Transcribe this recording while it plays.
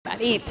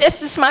everybody,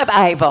 this is my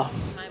Bible.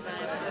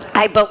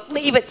 I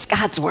believe it's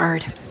God's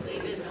word.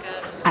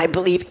 I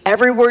believe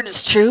every word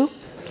is true,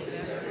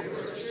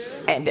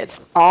 and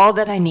it's all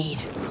that I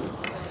need.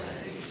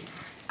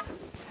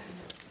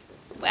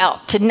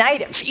 Well,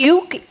 tonight, if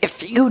you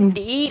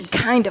need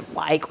kind of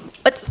like,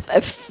 what's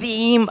the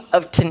theme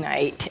of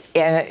tonight?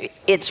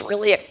 It's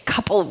really a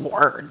couple of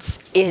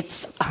words.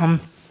 It's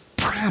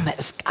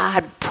promise.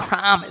 God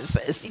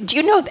promises. Do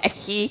you know that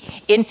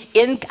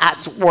in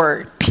God's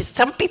word,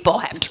 some people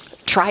have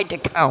tried to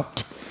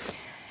count,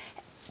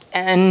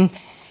 and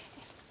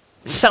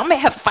some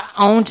have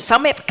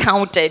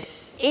counted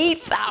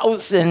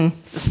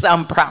 8,000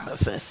 some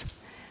promises.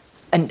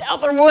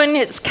 Another one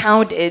has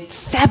counted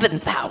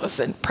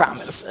 7,000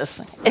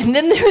 promises. And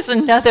then there's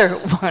another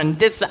one.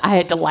 This, I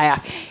had to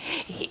laugh.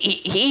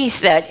 He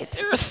said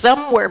there's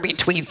somewhere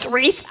between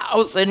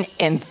 3,000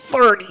 and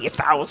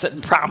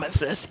 30,000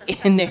 promises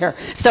in there.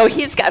 So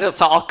he's got us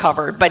all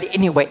covered. But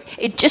anyway,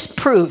 it just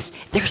proves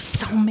there's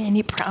so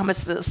many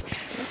promises.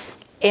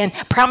 And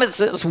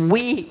promises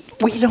we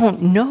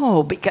don't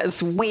know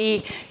because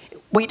we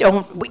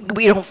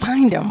don't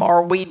find them,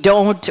 or we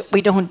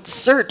don't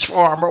search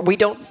for them, or we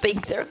don't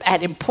think they're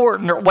that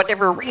important, or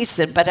whatever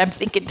reason. But I'm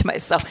thinking to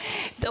myself,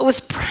 those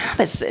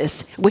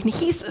promises, when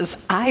he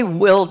says, I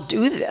will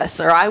do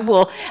this, or I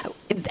will,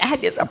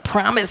 that is a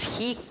promise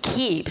he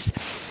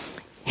keeps.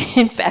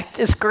 In fact,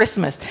 this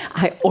Christmas,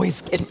 I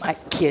always get my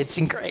kids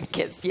and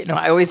grandkids,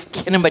 I always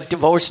get them a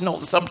devotional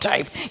of some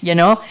type,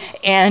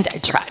 and I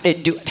try to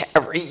do it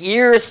every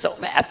year so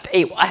that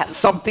they will have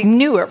something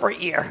new every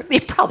year.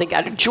 They probably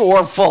got a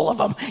drawer full of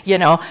them,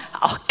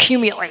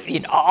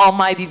 accumulating all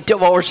my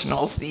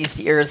devotionals these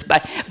years.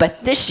 But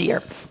this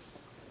year,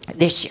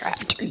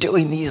 after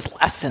doing these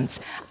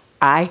lessons,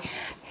 I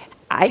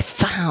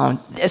found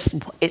this,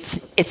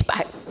 it's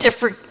by a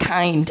different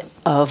kind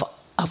of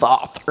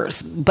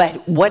authors,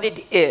 but what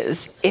it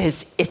is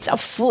it's a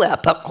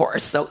flip, of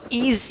course. So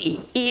easy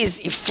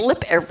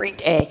flip every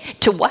day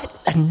to what?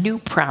 A new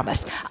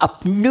promise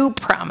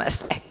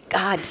that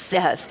God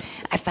says.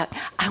 I thought,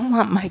 I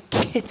want my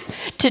kids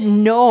to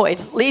know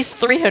at least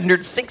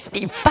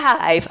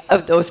 365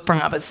 of those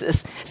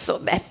promises so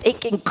that they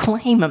can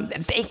claim them,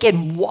 that they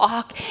can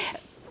walk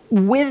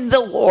with the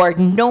Lord,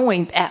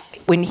 knowing that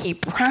when he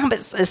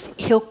promises,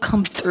 he'll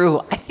come through.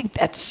 I think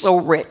that's so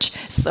rich.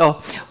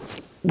 So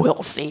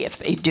we'll see if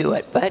they do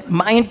it, but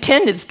my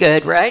intent is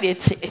good, right?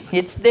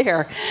 It's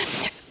there.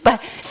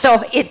 But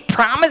so it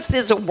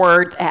promises a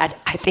word that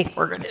I think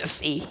we're going to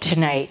see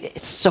tonight.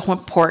 It's so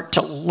important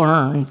to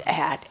learn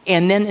that.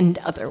 And then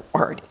another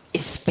word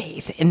is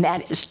faith, and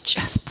that is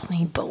just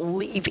plain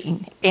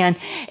believing and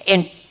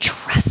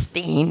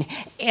trusting.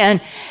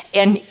 And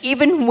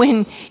even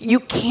when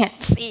you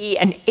can't see,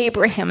 and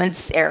Abraham and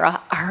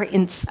Sarah are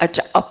in such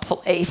a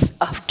place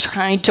of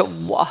trying to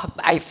walk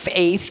by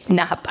faith,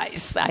 not by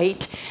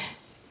sight,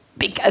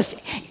 because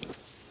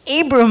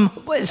Abram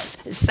was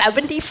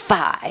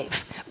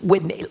 75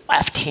 when they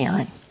left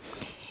Haran.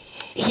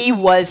 He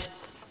was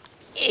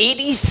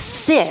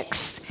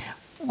 86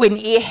 when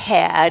he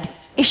had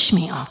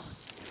Ishmael.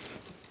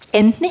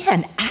 And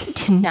then, I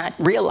did not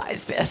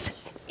realize this,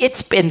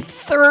 it's been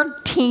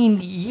 13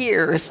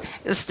 years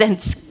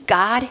since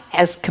God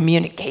has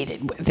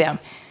communicated with them.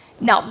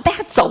 Now,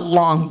 that's a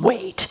long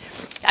wait.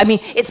 I mean,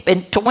 it's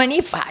been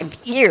 25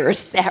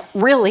 years that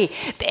really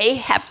they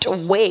have to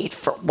wait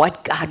for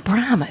what God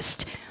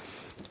promised.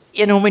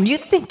 When you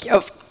think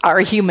of our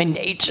human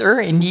nature,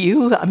 and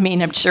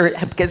I'm sure,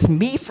 because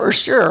me for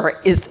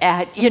sure, is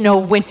that,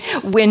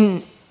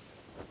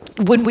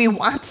 when we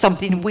want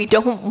something, we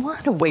don't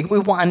want to wait. We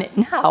want it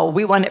now.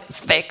 We want it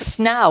fixed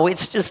now.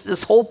 It's just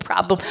this whole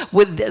problem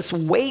with this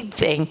wait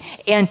thing.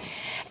 And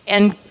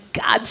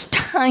God's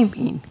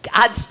timing,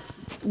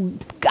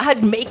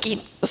 God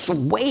making us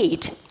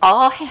wait,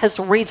 all has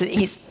a reason.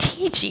 He's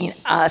teaching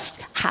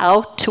us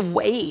how to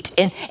wait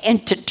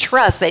and to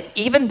trust that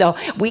even though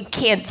we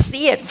can't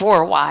see it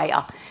for a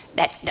while,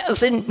 that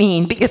doesn't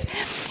mean, because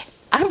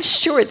I'm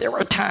sure there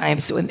were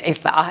times when they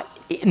thought,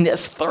 in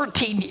this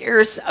 13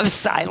 years of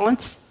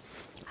silence,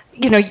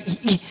 he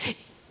doesn't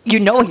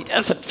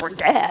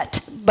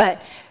forget,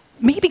 but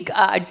maybe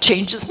God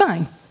changed his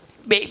mind.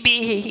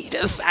 Maybe he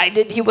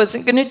decided he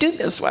wasn't going to do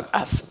this with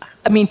us.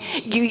 I mean,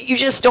 you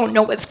just don't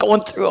know what's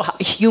going through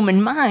a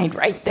human mind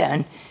right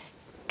then,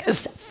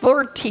 because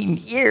 13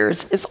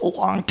 years is a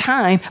long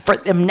time for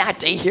them not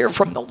to hear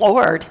from the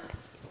Lord.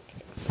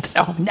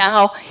 So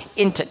now,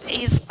 in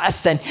today's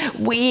lesson,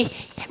 we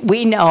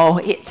know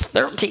it's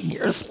 13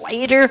 years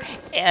later,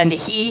 and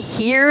he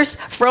hears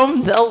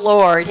from the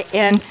Lord.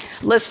 And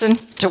listen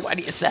to what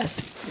he says.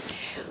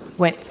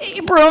 When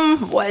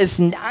Abram was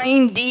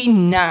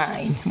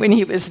 99, when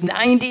he was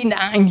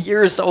 99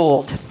 years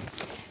old,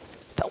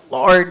 the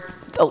Lord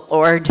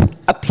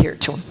appeared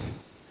to him.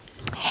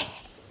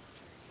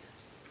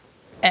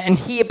 And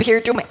he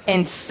appeared to him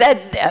and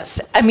said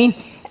this. I mean,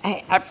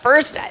 at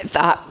first I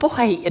thought,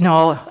 boy,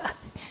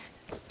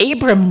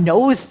 Abram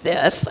knows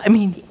this. I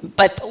mean,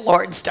 but the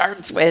Lord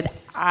starts with,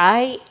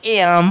 I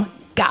am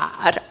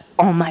God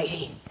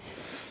Almighty.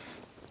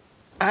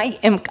 I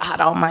am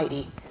God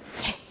Almighty.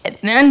 And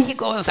then he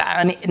goes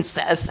on and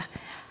says,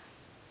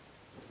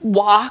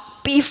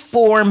 walk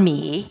before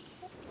me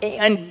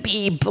and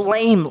be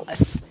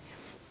blameless.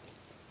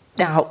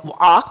 Now,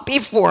 walk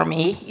before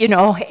me,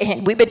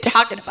 and we've been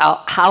talking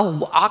about how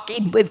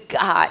walking with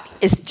God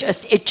is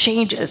just, it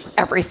changes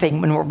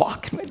everything when we're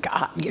walking with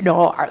God.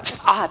 Our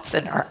thoughts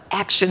and our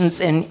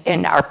actions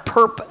and our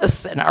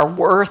purpose and our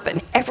worth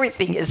and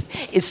everything is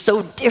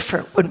so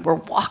different when we're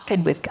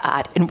walking with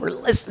God and we're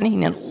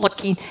listening and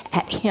looking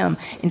at him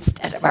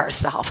instead of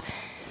ourselves.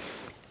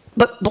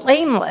 But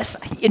blameless,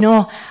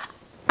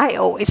 I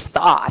always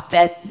thought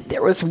that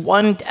there was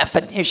one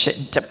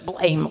definition to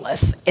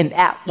blameless, and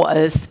that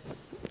was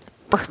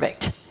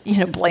perfect.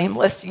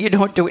 Blameless, you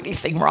don't do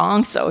anything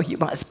wrong, so you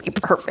must be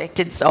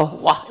perfect. And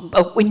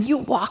but when you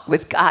walk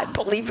with God,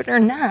 believe it or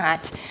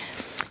not,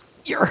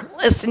 you're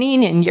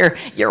listening and you're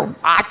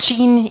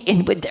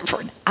watching with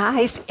different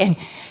eyes, and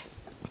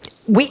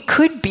we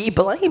could be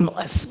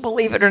blameless,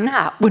 believe it or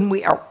not. When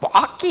we are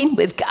walking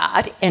with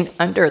God and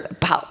under the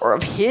power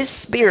of his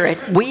Spirit,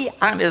 we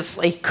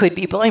honestly could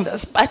be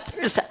blameless. But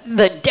there's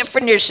the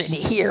definition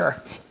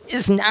here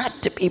is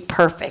not to be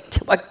perfect.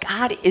 What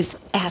God is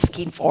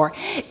asking for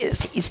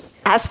is he's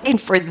asking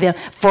for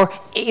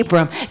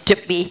Abram to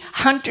be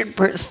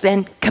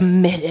 100%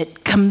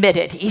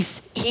 committed.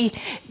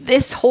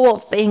 This whole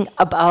thing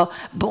about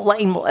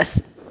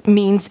blameless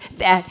means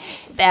that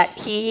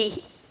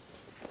he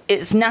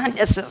is not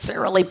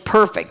necessarily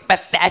perfect,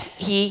 but that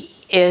he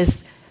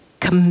is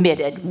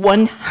committed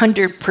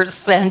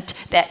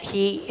 100%, that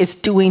he is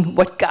doing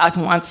what God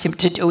wants him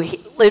to do.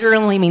 He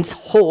literally means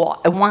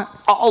whole. I want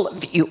all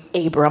of you,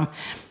 Abram.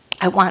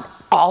 I want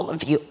all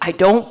of you. I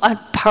don't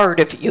want part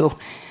of you.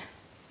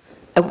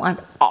 I want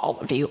all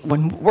of you.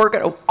 When we're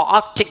going to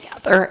walk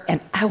together,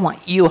 and I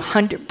want you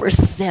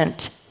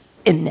 100%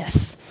 in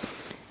this.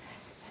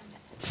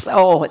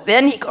 So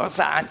then he goes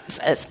on and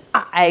says,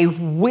 I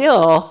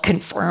will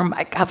confirm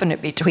my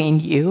covenant between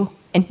you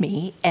and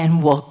me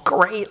and will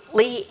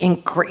greatly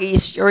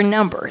increase your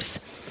numbers.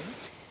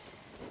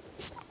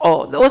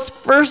 So those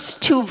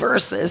first two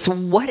verses,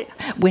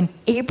 when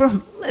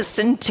Abram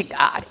listened to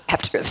God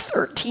after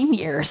 13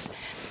 years,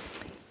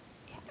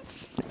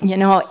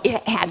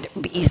 it had to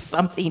be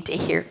something to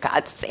hear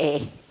God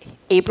say,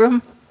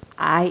 Abram,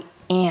 I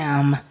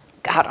am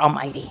God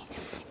Almighty.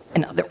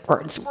 In other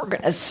words, we're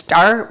going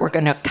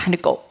to kind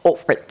of go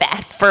over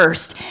that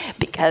first,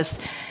 because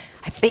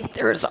I think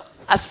there's a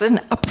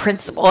lesson, a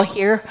principle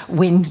here.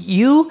 When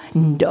you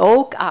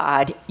know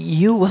God,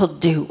 you will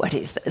do what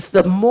he says.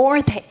 The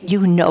more that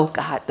you know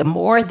God, the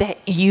more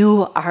that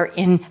you are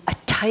in a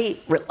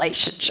tight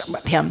relationship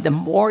with him, the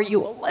more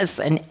you will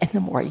listen and the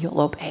more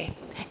you'll obey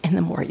and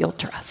the more you'll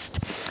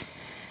trust.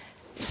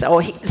 So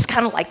it's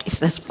kind of like he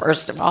says,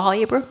 first of all,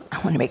 Abram, I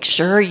want to make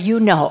sure you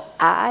know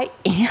I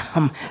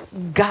am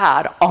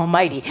God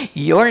Almighty.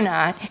 You're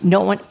not,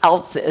 no one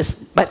else is,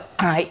 but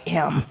I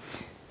am.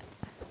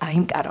 I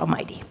am God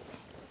Almighty.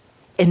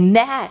 And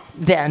that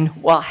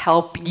then will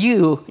help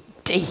you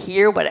to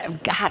hear what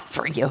I've got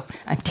for you.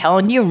 I'm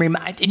telling you, I'm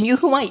reminding you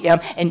who I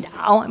am, and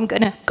now I'm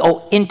going to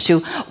go into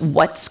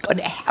what's going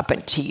to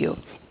happen to you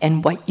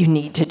and what you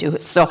need to do.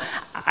 So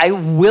I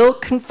will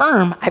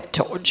confirm, I've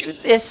told you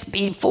this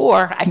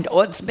before. I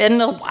know it's been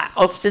a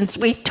while since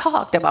we've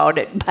talked about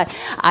it, but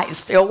I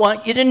still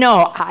want you to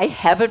know I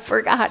haven't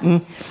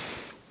forgotten.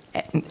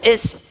 And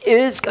this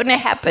is going to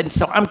happen.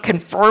 So I'm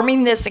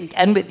confirming this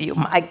again with you.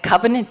 My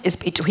covenant is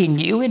between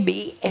you and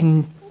me,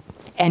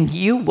 and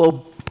you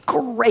will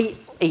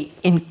greatly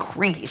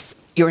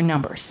increase your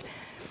numbers.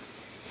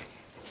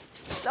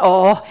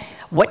 So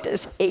what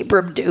does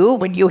Abram do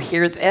when you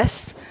hear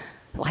this?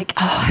 Like,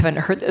 I haven't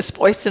heard this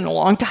voice in a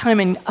long time,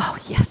 and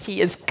yes, he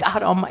is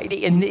God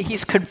Almighty, and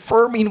he's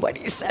confirming what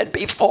he said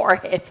before.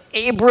 And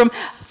Abram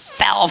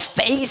fell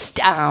face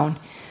down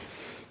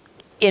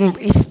in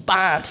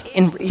response,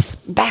 in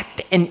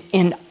respect, and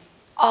in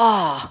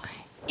awe.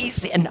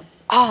 He's in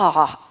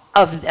awe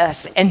of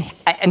this, and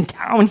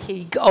down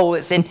he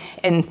goes, and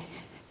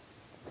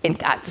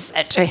God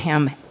said to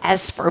him,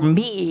 as for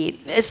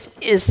me, this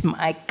is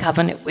my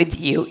covenant with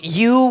you.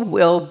 You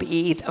will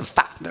be the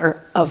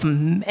father of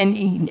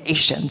many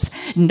nations.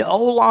 No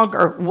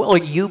longer will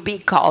you be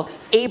called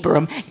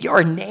Abram.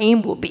 Your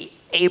name will be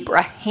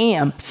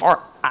Abraham,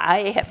 for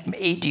I have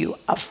made you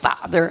a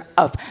father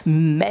of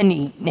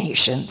many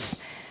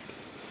nations.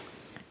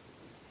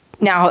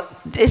 Now,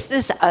 this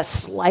is a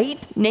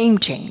slight name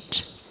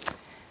change.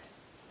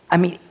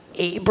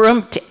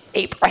 Abram to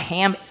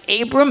Abraham.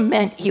 Abram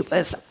meant he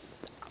was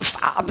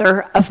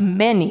father of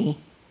many,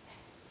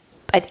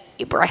 but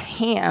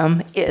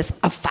Abraham is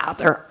a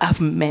father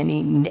of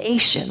many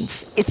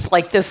nations. It's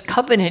like this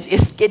covenant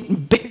is getting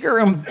bigger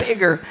and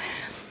bigger.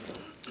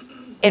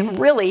 And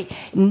really,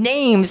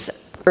 names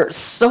are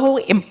so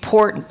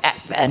important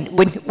back then.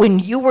 When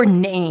you were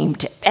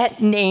named, that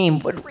name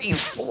would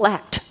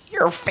reflect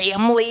your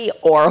family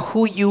or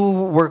who you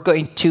were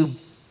going to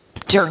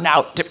turn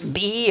out to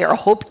be or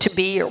hope to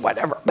be or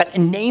whatever, but a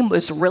name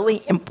was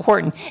really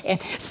important. And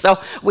so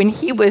when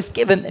he was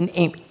given the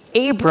name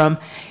Abram,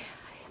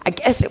 I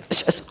guess it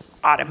was just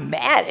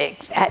automatic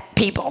that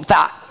people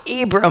thought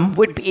Abram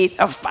would be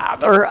the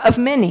father of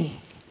many.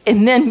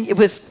 And then it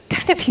was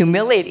kind of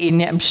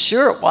humiliating, I'm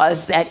sure it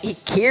was, that he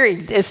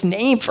carried this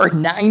name for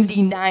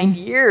 99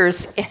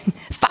 years and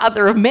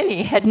father of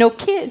many had no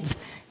kids.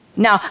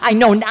 Now, I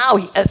know now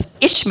he has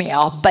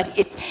Ishmael, but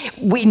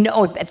we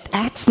know that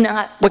that's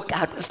not what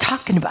God was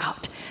talking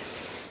about.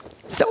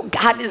 So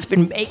God has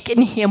been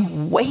making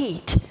him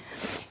wait.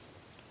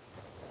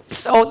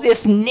 So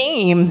this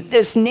name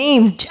just,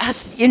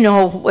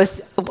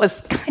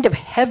 was kind of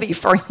heavy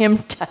for him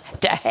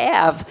to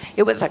have.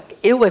 It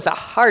was a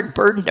hard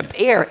burden to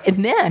bear.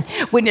 And then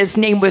when his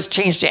name was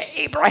changed to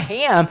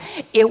Abraham,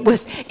 it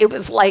was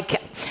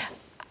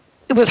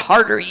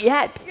harder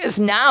yet, because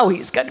now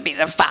he's going to be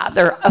the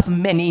father of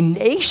many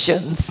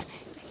nations,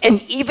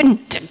 and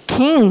even to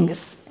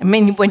kings. I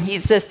mean, when he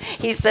says,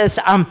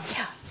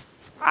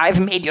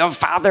 I've made you a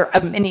father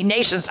of many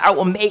nations. I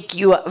will make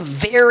you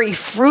very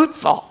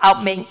fruitful.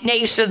 I'll make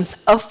nations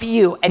of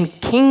you,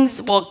 and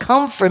kings will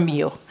come from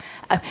you.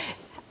 I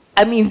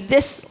mean,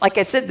 this, like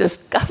I said, this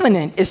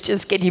covenant is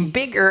just getting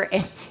bigger,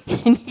 and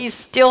he's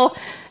still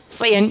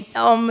saying,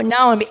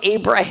 now I'm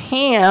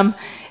Abraham.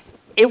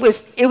 It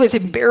was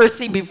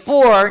embarrassing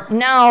before.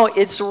 Now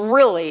it's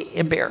really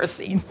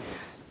embarrassing,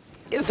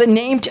 because the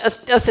name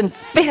just doesn't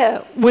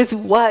fit with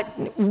what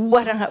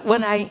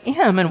I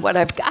am and what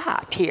I've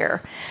got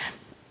here.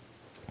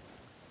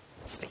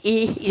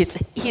 See,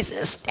 he's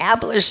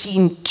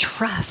establishing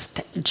trust.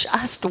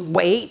 Just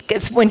wait,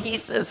 because when he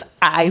says,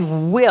 I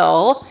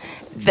will,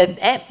 then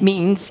that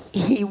means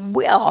he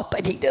will,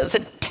 but he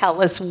doesn't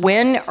tell us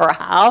when or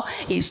how.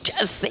 He's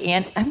just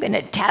saying, I'm going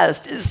to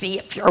test to see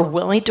if you're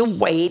willing to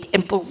wait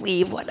and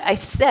believe what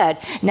I've said.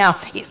 Now,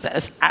 he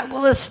says, I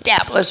will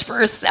establish,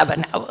 verse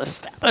 7, I will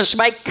establish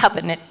my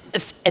covenant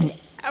as an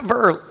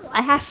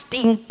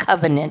everlasting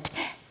covenant.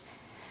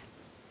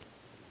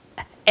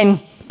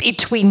 And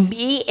between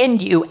me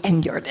and you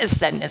and your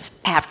descendants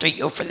after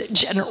you for the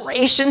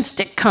generations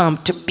to come,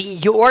 to be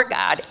your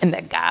God and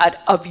the God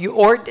of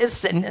your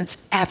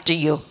descendants after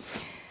you.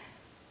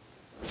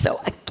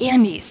 So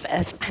again, he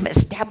says, I'm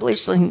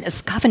establishing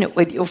this covenant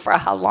with you for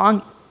how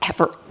long?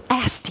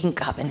 Everlasting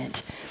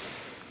covenant.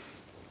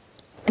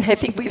 And I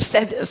think we've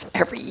said this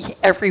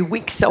every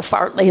week so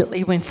far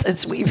lately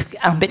since we've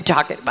been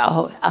talking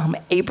about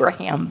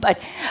Abraham. But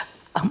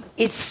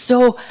it's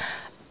so...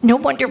 No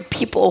wonder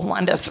people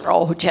want to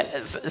throw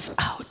Genesis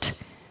out.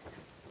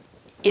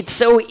 It's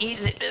so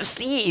easy to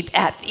see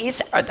that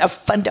these are the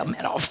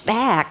fundamental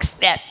facts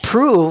that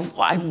prove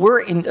why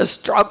we're in the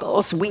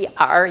struggles we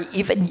are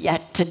even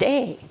yet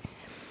today.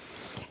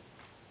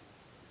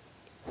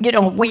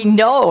 We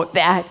know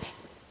that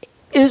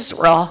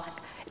Israel,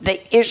 the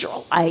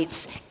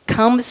Israelites,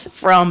 comes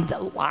from the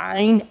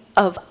line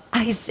of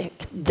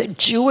Isaac. The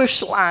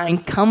Jewish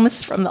line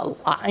comes from the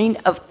line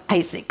of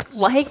Isaac,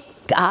 like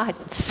God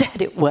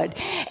said it would.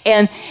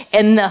 And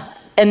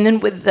then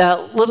with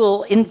the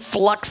little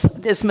influx,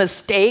 this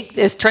mistake,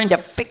 this trying to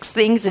fix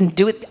things and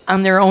do it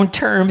on their own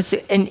terms,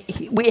 and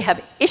we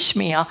have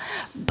Ishmael,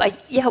 but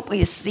yet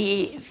we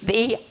see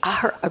they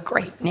are a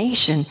great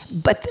nation,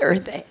 but they're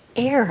the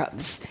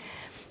Arabs.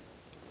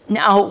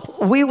 Now,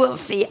 we will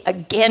see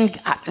again,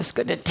 God is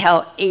going to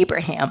tell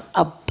Abraham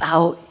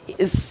about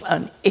his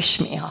son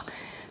Ishmael.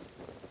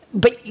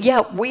 But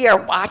yet we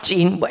are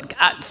watching what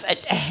God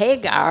said to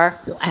Hagar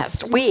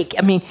last week.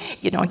 I mean,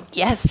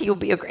 yes, he'll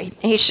be a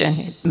great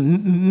nation.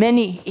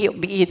 He'll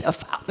be the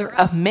father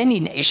of many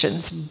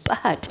nations,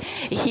 but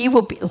he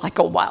will be like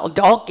a wild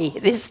donkey.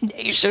 This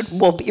nation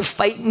will be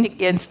fighting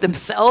against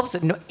themselves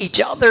and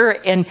each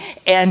other and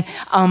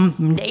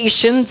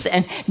nations,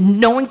 and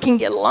no one can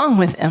get along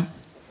with them.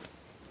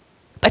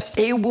 But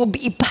they will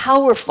be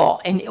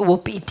powerful, and it will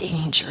be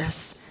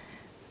dangerous.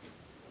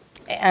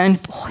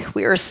 And boy,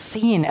 we are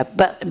seeing it.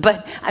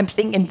 But I'm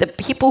thinking the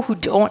people who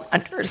don't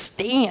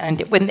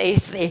understand, when they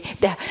say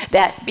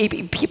that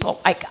maybe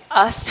people like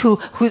us who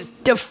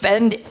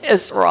defend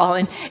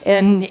Israel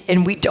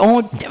and we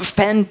don't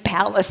defend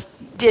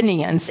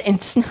Palestinians, and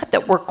it's not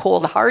that we're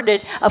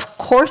cold-hearted. Of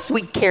course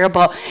we care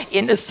about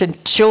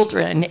innocent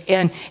children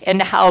and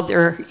how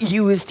they're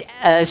used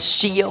as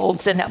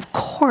shields. And of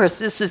course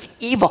this is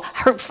evil. I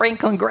heard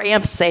Franklin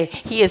Graham say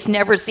he has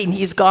never seen,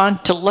 he's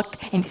gone to look,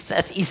 and he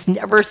says he's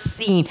never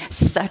seen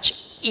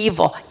such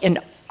evil in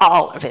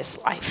all of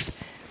his life.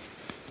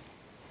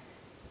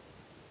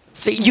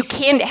 So you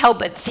can't help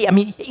but see,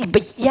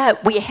 but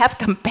yet we have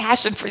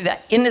compassion for the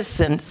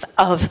innocence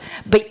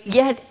but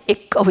yet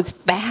it goes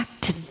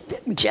back to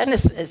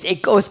Genesis.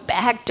 It goes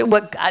back to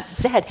what God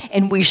said,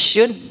 and we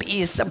shouldn't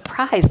be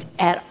surprised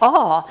at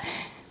all.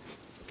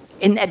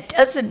 And that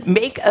doesn't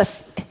make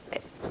us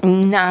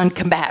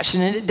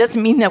non-compassionate. It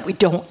doesn't mean that we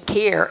don't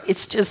care.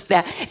 It's just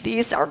that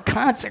these are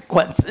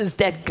consequences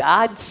that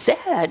God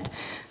said.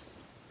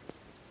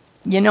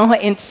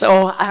 And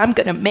so I'm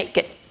going to make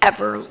an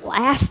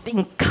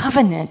everlasting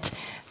covenant.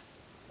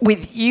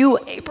 with you,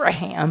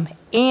 Abraham,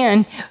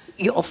 and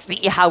you'll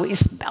see how he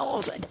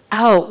spells it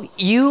out.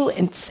 You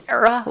and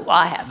Sarah will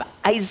have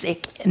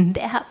Isaac, and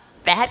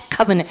that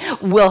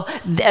covenant will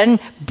then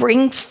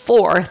bring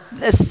forth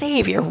the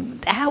Savior.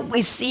 That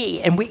we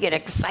see and we get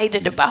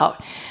excited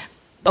about.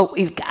 But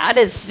we've got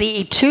to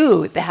see,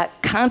 too,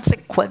 that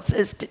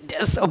consequences to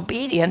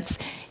disobedience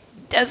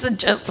doesn't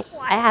just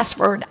last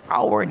for an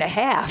hour and a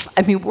half.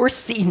 I mean, we're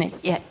seeing it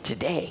yet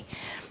today.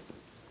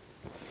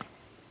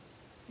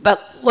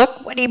 But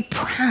look what he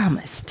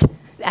promised.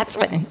 That's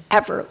what an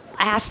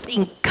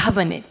everlasting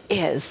covenant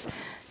is.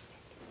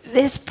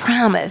 This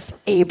promise,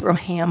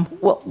 Abraham,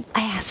 will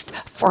last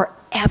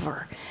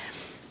forever.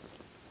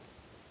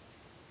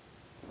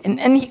 And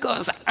then he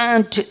goes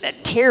on to the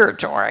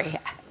territory.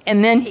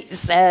 And then he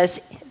says,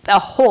 the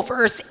whole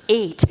verse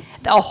 8,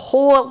 the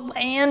whole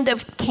land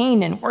of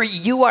Canaan, where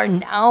you are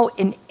now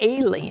an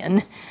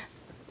alien.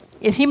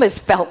 And he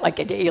must felt like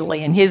an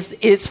alien.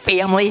 His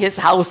family, his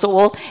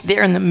household,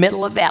 they're in the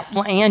middle of that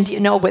land,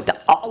 with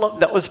all of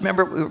those.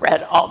 Remember, we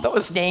read all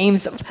those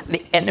names of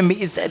the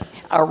enemies that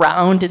are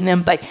around in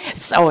them. But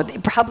so they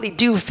probably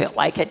do feel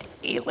like an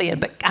alien.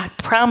 But God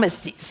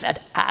promised, he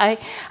said,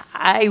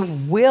 I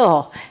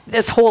will,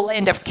 this whole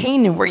land of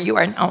Canaan where you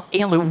are now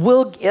alien,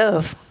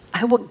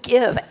 I will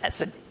give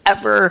as an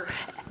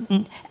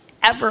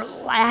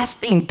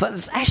everlasting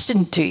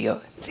possession to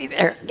you. See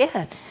there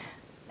again.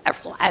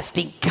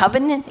 Everlasting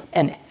covenant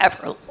and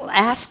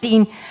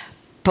everlasting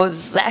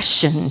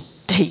possession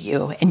to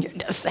you and your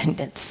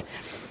descendants.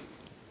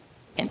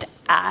 And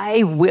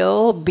I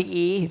will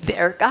be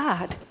their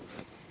God.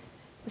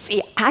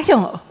 See, I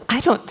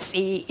don't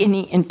see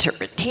any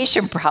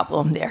interpretation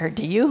problem there,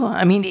 do you?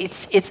 I mean,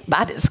 it's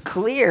about as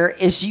clear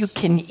as you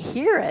can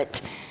hear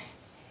it.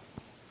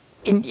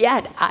 And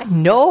yet, I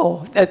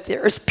know that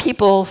there's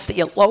people,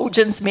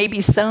 theologians,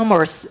 maybe some,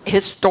 or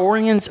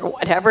historians or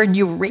whatever, and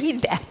you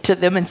read that to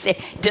them and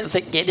say, does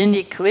it get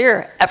any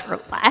clearer?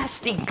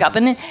 Everlasting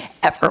covenant,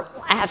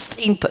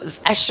 everlasting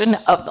possession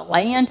of the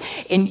land,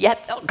 and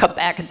yet they'll come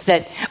back and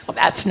say, well,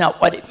 that's not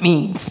what it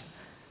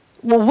means.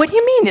 Well, what do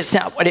you mean it's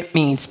not what it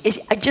means?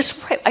 I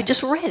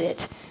just read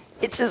it.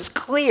 It's as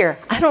clear.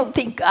 I don't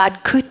think God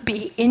could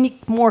be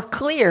any more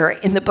clear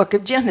in the book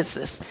of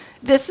Genesis.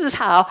 This is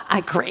how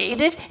I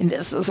created, and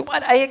this is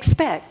what I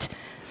expect.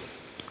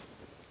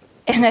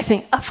 And I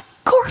think, of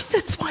course,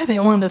 that's why they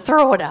want to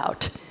throw it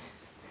out.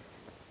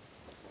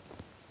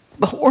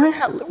 But we're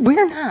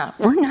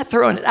not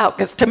throwing it out,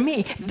 because to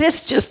me,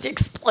 this just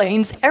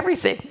explains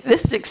everything.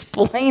 This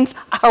explains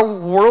our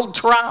world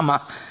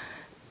trauma.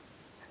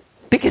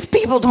 Because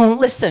people don't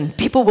listen.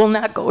 People will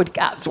not go to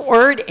God's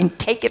word and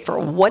take it for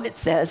what it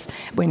says.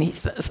 When he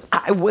says,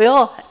 I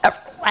will,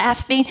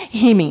 everlasting,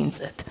 he means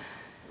it.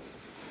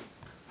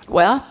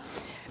 Well,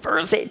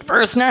 verse 8,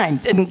 verse 9,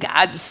 then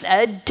God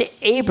said to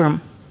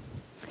Abram,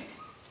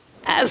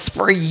 as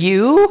for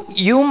you,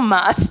 you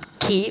must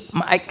keep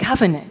my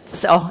covenant.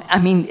 So,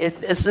 I mean,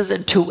 this is a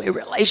two-way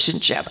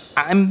relationship.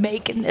 I'm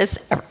making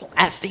this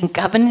everlasting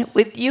covenant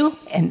with you,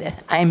 and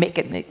I'm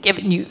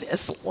giving you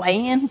this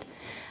land.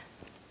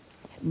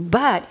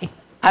 But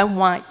I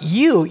want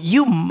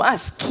you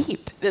must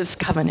keep this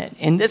covenant.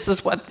 And this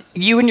is what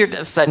you and your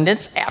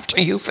descendants after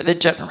you for the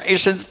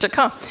generations to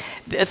come.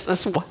 This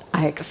is what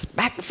I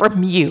expect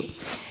from you.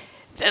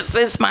 This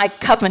is my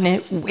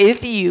covenant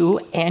with you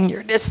and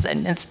your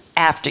descendants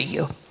after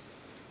you.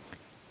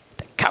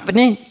 The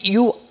covenant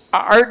you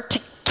are to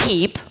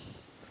keep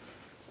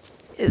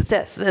is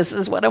this. This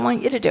is what I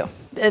want you to do.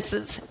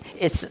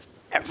 It's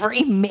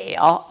every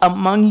male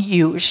among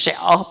you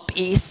shall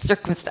be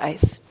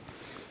circumcised.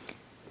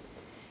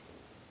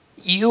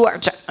 You are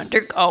to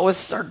undergo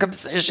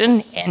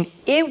circumcision, and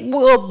it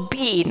will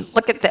be,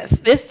 look at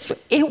this,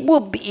 it will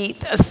be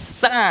the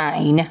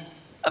sign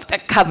of the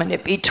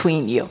covenant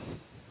between you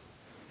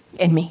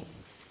and me.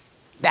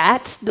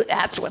 That's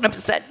what I'm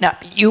setting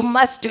up. You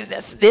must do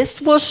this.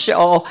 This will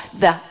show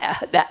the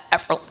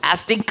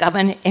everlasting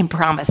covenant and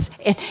promise.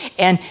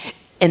 And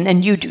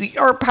then you do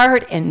your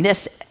part, and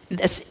this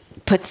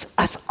puts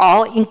us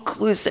all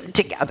inclusive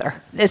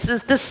together. This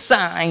is the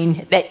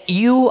sign that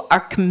you are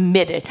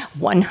committed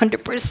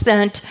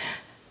 100%.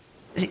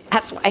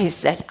 That's why I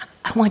said,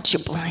 I want you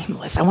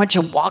blameless. I want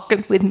you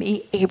walking with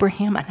me,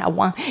 Abraham, and I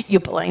want you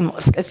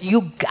blameless, because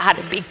you got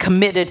to be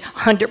committed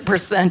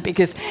 100%,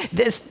 because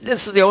this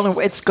is the only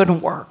way it's going to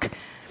work.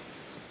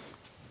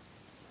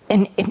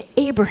 And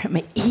Abraham,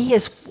 he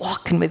is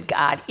walking with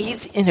God.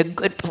 He's in a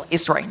good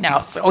place right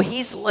now. So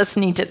he's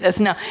listening to this.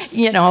 Now,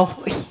 you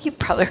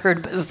probably heard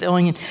a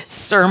bazillion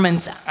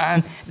sermons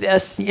on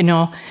this,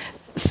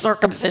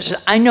 circumcision.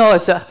 I know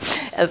as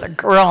a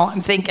girl,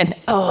 I'm thinking,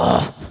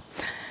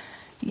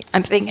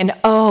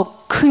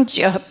 couldn't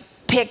you have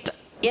picked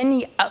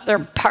any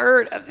other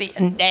part of the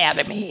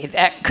anatomy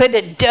that could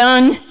have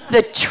done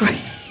the trick?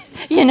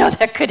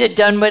 That could have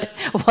done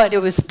what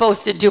it was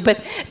supposed to do.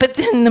 But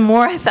then the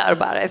more I thought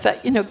about it, I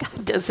thought,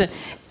 God doesn't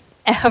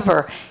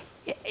ever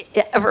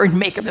ever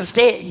make a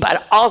mistake,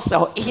 but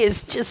also he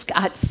has just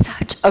got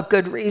such a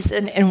good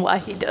reason in why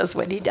he does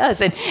what he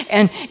does.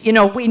 And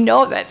we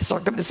know that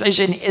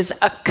circumcision is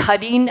a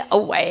cutting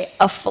away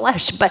of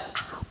flesh, but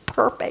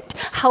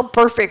how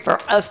perfect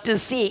for us to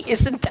see.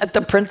 Isn't that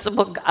the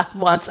principle God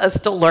wants us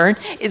to learn?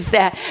 Is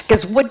that,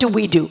 because what do?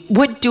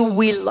 What do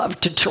we love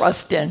to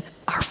trust in?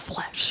 Our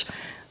flesh.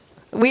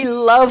 We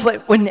love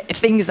it when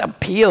things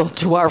appeal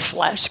to our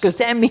flesh, because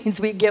that means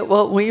we get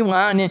what we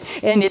want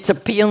and it's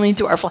appealing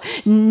to our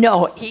flesh.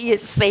 No, he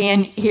is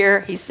saying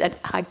here, he said,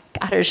 I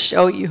got to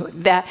show you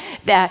that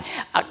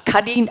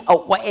cutting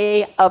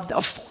away of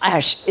the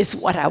flesh is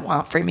what I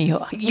want from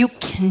you. You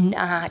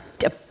cannot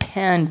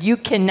depend. You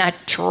cannot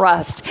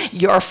trust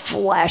your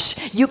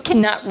flesh. You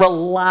cannot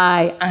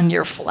rely on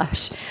your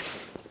flesh.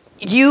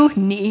 You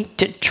need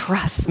to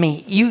trust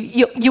me.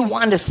 You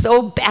want to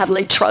so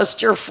badly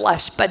trust your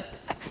flesh, but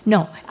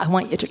no, I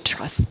want you to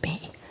trust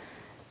me.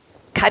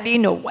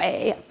 Cutting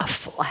away of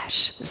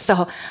flesh.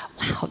 So,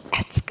 wow,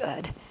 that's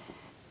good.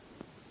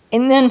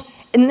 And then,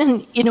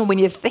 when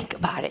you think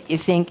about it, you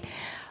think,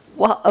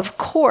 well, of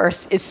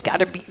course, it's got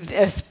to be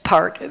this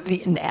part of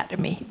the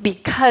anatomy,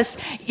 because,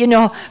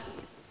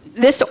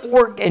 this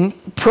organ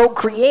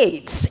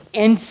procreates.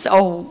 And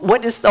so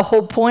what is the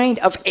whole point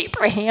of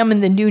Abraham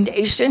and the new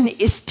nation?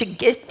 Is to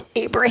get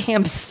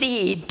Abraham's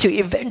seed to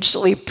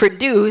eventually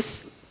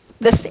produce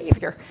the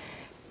Savior.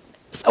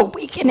 So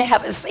we can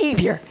have a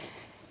Savior.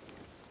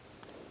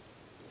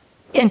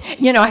 And,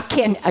 I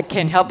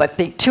can't help but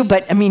think too,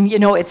 but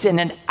it's in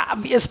an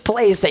obvious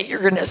place that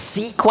you're going to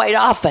see quite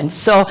often.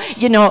 So,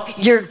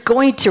 you're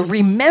going to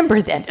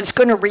remember that. It's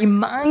going to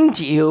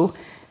remind you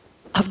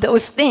of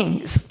those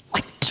things.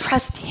 Like,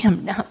 trust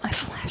him, not my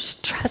flesh.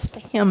 Trust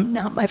him,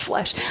 not my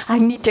flesh. I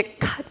need to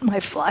cut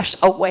my flesh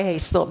away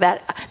so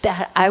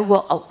that I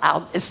will allow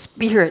the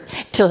Spirit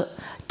to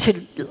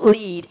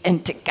lead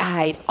and to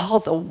guide all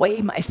the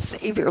way my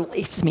Savior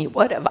leads me.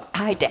 What have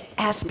I to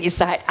ask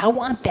beside? I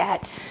want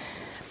that.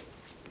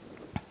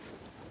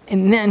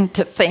 And then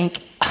to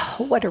think,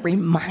 what a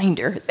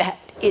reminder that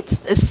it's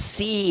the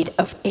seed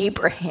of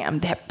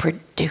Abraham that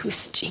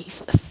produced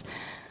Jesus.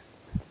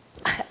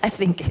 I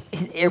think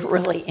it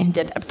really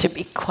ended up to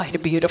be quite a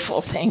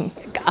beautiful thing.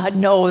 God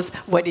knows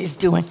what he's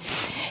doing.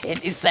 And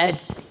he said,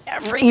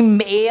 every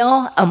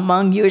male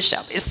among you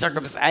shall be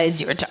circumcised.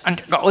 You are to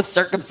undergo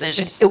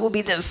circumcision. It will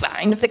be the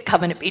sign of the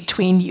covenant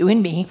between you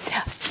and me.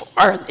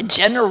 For the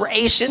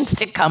generations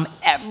to come,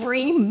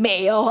 every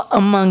male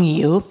among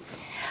you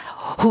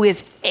who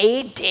is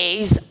 8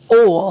 days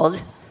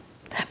old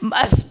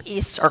must be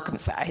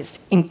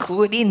circumcised,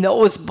 including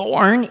those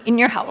born in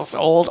your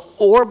household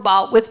or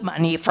bought with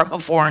money from a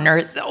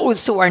foreigner,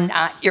 those who are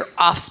not your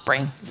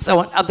offspring.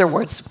 So in other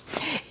words,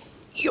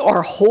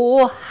 your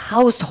whole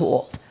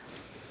household,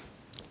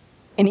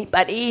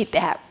 anybody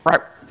that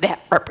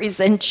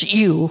represents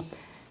you,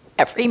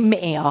 every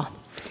male.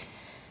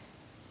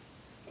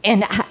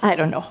 And I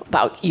don't know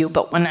about you,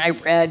 but when I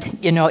read,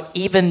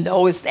 even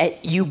those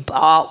that you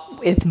bought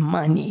with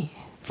money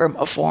from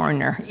a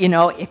foreigner,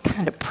 it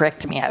kind of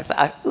pricked me. I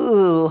thought,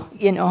 ooh,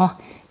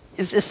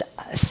 is this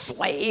a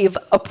slave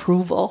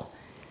approval?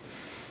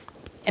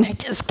 And I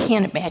just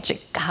can't imagine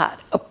God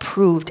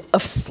approved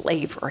of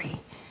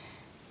slavery.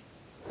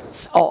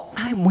 So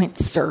I went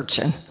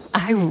searching.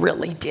 I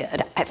really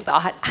did. I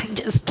thought, I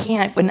just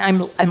can't. When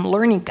I'm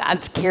learning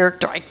God's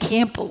character, I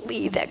can't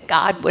believe that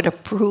God would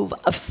approve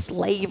of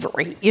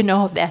slavery.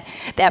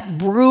 That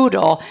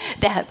brutal,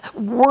 that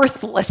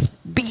worthless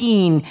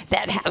being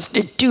that has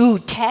to do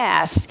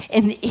tasks,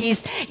 and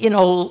he's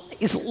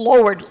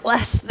lowered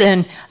less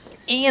than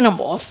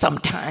animals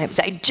sometimes.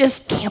 I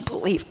just can't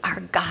believe our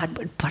God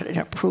would put an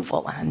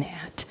approval on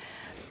that.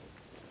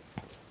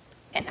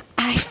 And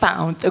I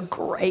found the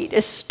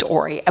greatest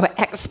story of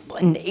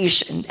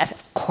explanation that,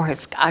 of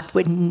course, God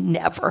would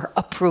never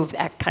approve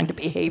that kind of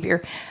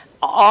behavior.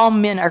 All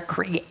men are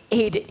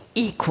created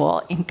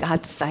equal in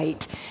God's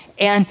sight.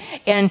 And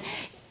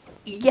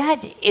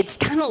yet, it's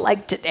kind of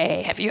like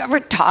today. Have you ever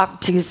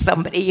talked to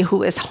somebody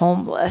who is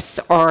homeless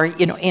or,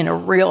 in a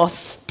real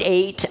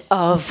state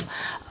of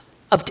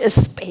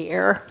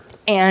despair?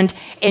 And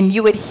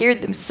you would hear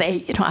them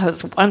say, I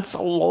was once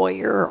a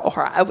lawyer,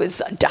 or I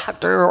was a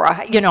doctor, or,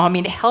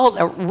 held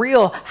a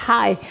real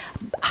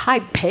high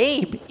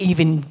paid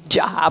even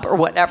job or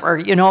whatever,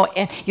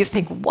 and you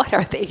think, what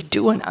are they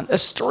doing on the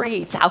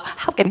streets? How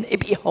can they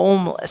be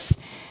homeless?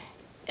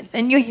 And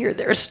then you hear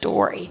their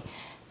story.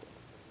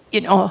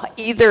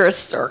 Either a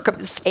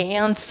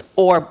circumstance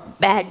or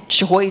bad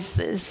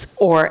choices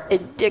or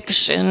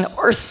addiction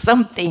or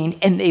something,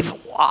 and they've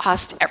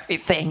lost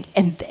everything,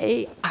 and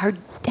they are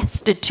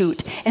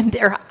destitute, and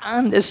they're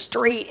on the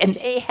street, and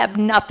they have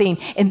nothing.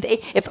 And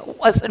if it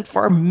wasn't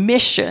for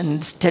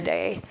missions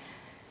today,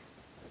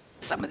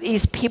 some of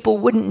these people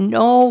wouldn't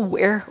know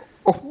where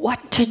or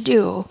what to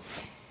do.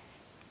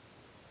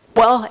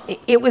 Well,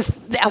 it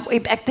was that way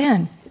back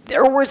then.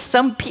 There were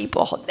some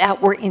people that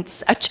were in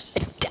such a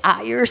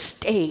dire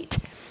state,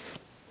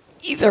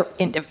 either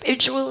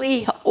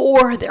individually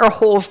or their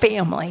whole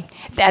family,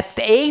 that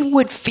they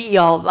would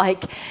feel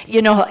like,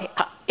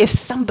 if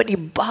somebody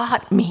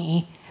bought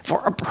me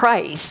for a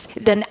price,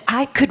 then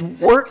I could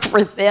work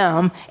for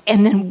them,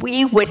 and then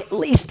we would at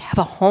least have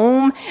a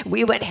home,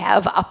 we would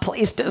have a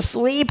place to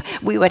sleep,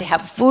 we would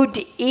have food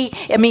to eat.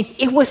 I mean,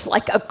 it was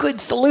like a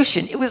good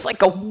solution. It was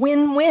like a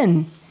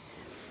win-win.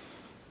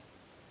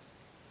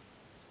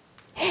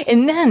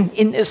 And then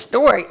in this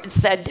story, it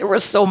said there were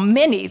so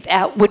many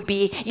that would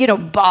be,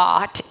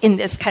 bought in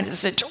this kind of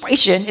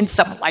situation. And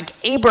someone like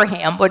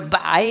Abraham would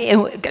buy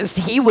because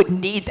he would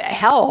need the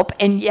help.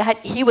 And yet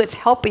he was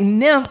helping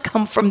them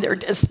come from their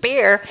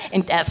despair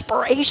and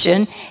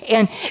desperation.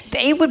 And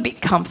they would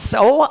become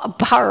so a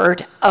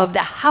part of the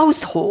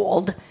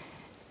household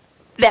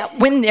that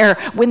when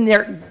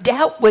their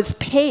debt was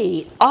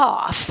paid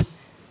off,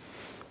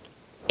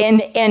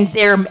 and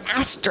their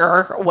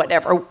master or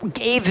whatever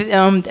gave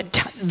them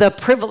the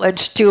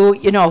privilege to,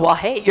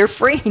 hey, you're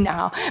free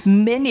now.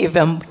 Many of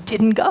them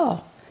didn't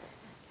go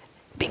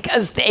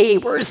because they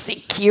were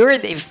secure.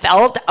 They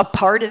felt a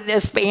part of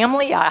this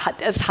family,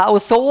 this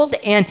household,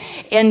 and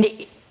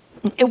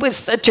it was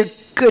such a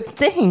good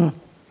thing.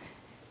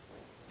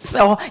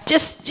 So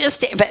just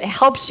if it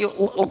helps you a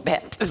little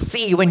bit to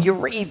see when you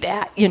read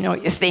that, you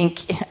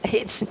think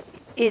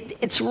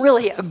it's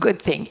really a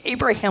good thing.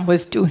 Abraham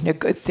was doing a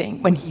good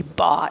thing when he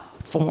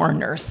bought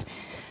foreigners.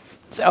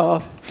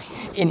 So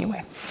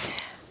anyway,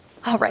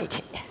 all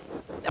right.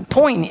 The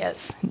point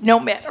is, no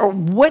matter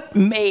what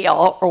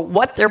male or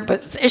what their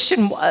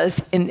position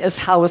was in this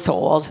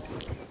household,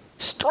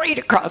 straight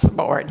across the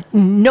board,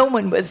 no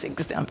one was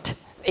exempt.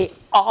 They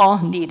all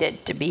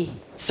needed to be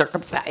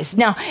circumcised.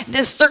 Now,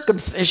 this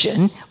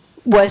circumcision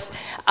was,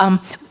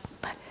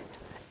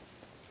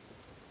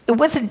 it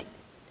wasn't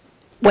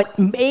what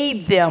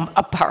made them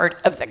a part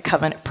of the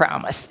covenant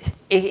promise.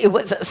 It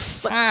was a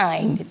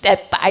sign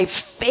that by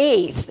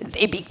faith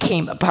they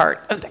became a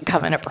part of the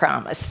covenant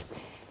promise.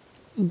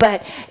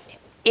 But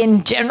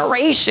in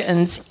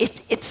generations,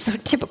 it's so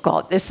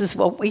typical. This is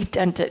what we've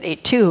done today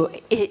too.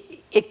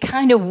 It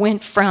kind of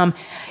went from,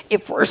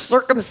 if we're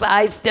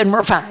circumcised, then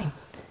we're fine.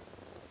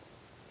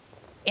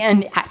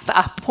 And I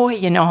thought, boy,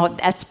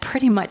 that's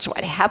pretty much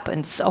what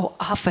happens so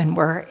often,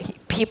 where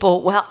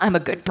people, well, I'm a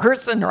good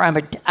person, or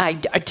I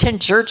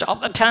attend church all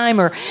the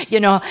time, or,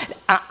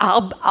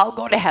 I'll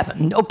go to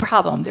heaven, no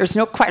problem, there's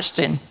no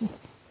question.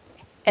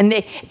 And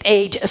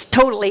they just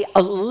totally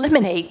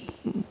eliminate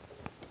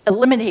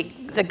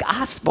the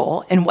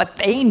gospel and what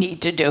they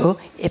need to do.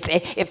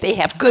 If they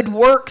have good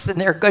works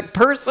and they're a good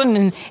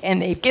person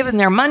and they've given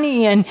their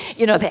money and,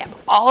 they have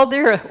all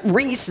their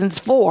reasons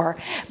for,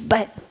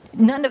 but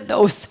none of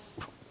those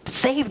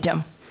saved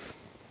them.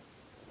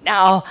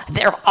 Now,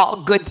 they're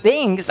all good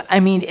things. I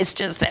mean, it's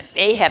just that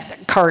they have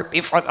the cart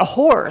before the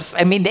horse.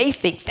 I mean, they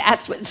think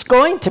that's what's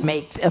going to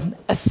make them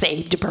a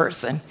saved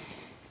person.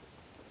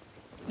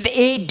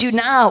 They do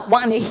not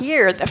want to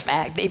hear the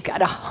fact they've got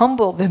to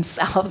humble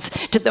themselves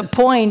to the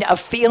point of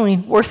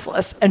feeling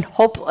worthless and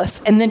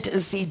hopeless, and then to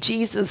see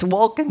Jesus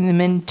welcome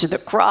them into the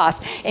cross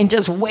and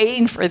just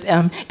waiting for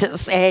them to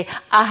say,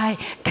 I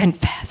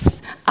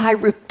confess, I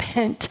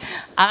repent,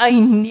 I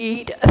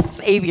need a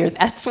Savior.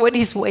 That's what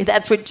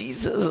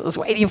Jesus is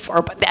waiting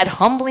for. But that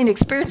humbling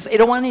experience, they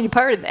don't want any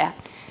part of that.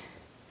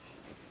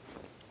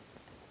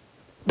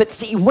 But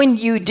see, when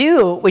you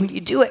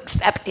do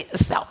accept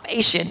his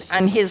salvation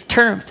on his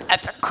terms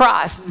at the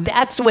cross,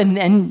 that's when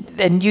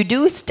then you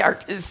do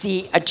start to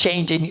see a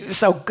change in you.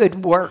 So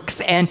good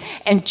works and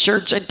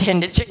church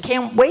attendance. You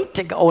can't wait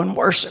to go and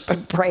worship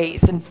and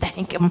praise and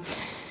thank him.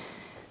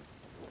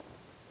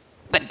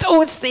 But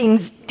those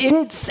things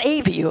didn't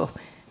save you.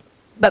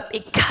 But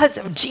because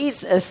of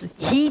Jesus,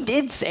 he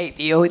did save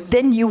you.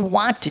 Then you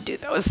want to do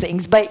those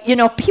things. But,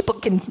 people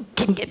can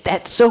get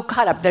that so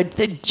caught up.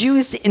 The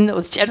Jews in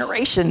those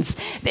generations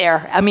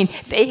there, I mean,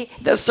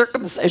 the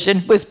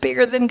circumcision was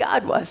bigger than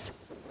God was.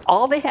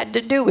 All they had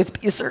to do was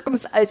be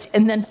circumcised,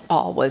 and then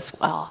all was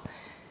well.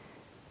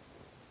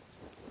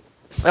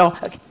 So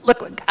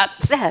look what God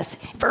says.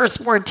 Verse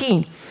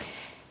 14.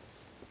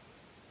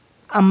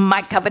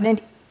 My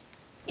covenant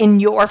in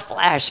your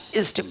flesh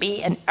is to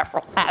be an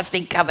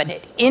everlasting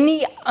covenant.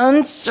 Any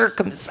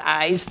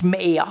uncircumcised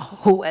male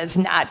who has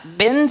not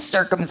been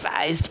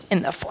circumcised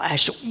in the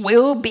flesh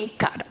will be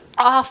cut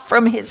off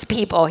from his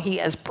people. He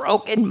has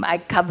broken my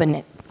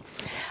covenant.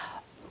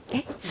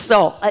 Okay.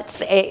 So let's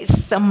say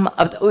some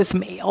of those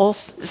males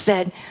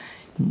said,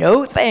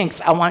 no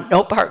thanks, I want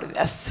no part of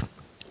this.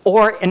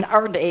 Or in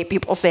our day,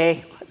 people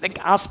say, the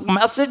gospel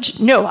message,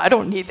 no, I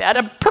don't need that.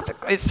 I'm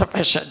perfectly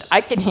sufficient. I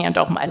can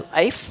handle my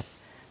life.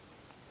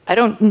 I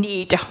don't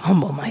need to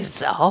humble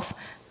myself.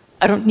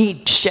 I don't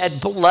need shed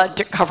blood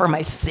to cover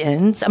my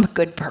sins. I'm a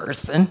good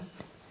person.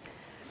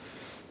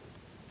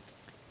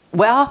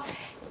 Well,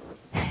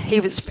 he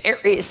was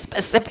very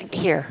specific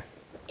here.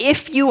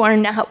 If you are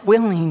not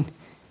willing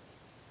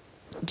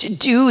to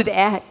do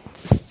that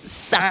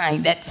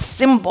sign, that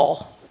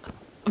symbol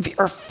of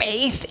your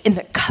faith in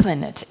the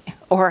covenant,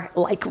 or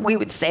like we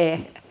would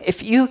say,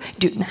 if you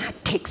do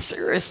not take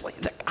seriously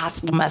the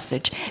gospel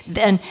message,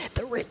 then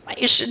the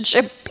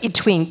relationship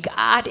between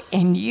God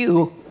and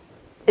you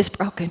is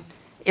broken.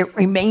 It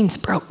remains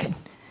broken.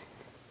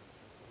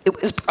 It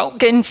was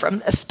broken from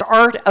the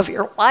start of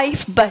your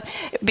life, but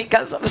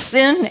because of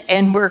sin,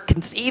 and we're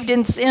conceived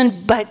in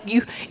sin, but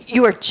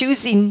you are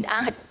choosing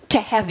not to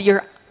have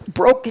your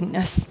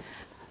brokenness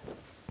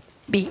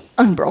be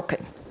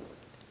unbroken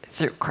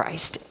through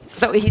Christ.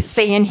 So he's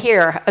saying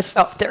here,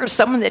 so if there's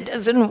someone that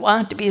doesn't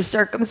want to be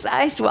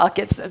circumcised, well, I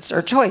guess that's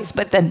their choice,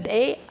 but then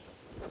they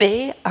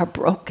are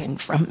broken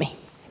from me.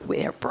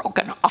 They are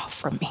broken off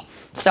from me.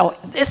 So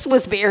this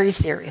was very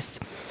serious.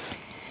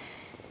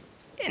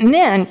 And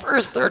then,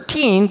 verse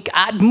 13,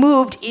 God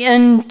moved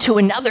into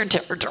another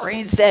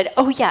territory and said,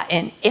 oh yeah,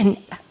 and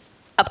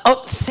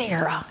about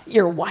Sarah,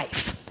 your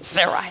wife,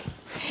 Sarai,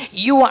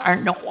 you are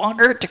no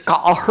longer to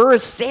call her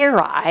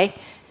Sarai.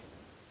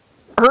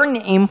 Her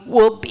name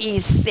will be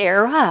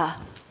Sarah.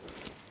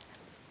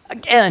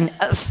 Again,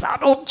 a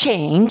subtle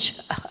change,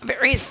 a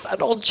very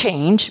subtle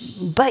change,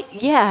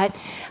 but yet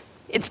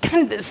it's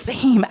kind of the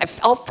same. I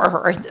felt for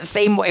her in the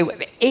same way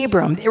with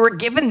Abram. They were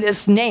given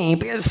this name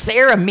because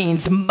Sarah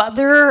means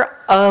mother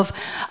of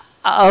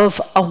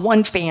a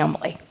one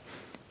family.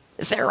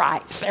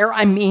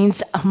 Sarai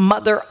means a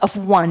mother of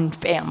one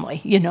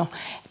family,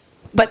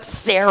 But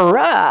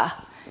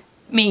Sarah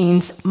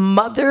means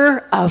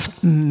mother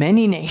of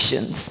many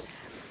nations.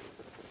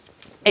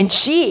 And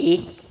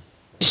she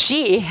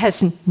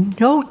has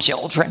no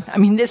children. I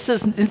mean, this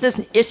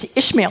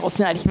Ishmael is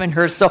not even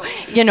her. So,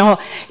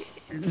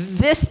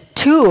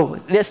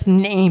 this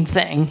name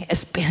thing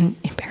has been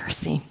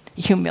embarrassing,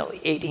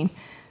 humiliating.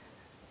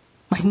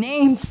 My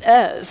name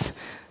says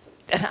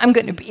that I'm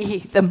going to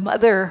be the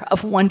mother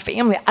of one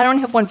family. I don't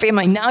have one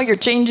family. Now you're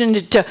changing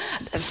it to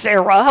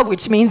Sarah,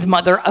 which means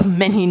mother of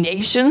many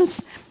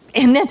nations.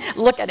 And then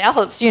look at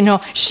Alice,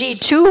 she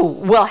too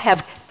will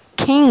have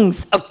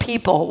kings of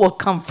people will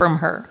come from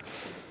her.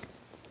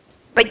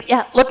 But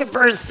yeah, look at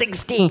verse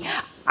 16.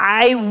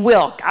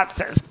 God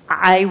says,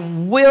 I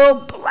will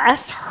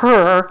bless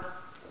her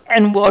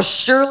and will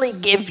surely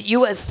give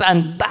you a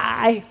son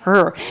by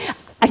her.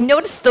 I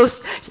noticed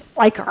those,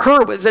 like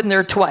her was in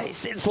there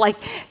twice. It's like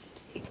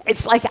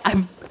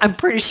I'm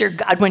pretty sure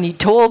God, when he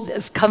told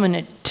this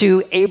covenant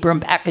to Abram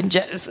back in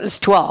Genesis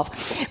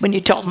 12, when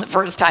he told him the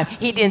first time,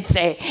 he didn't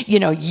say,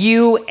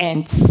 you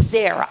and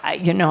Sarah, I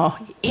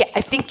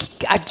think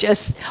God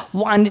just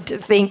wanted to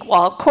think,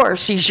 well, of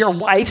course, she's your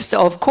wife,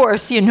 so of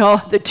course,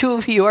 the two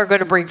of you are going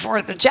to bring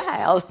forth a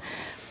child.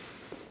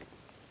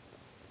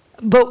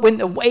 But when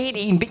the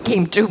waiting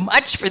became too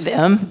much for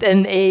them,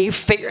 then they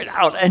figured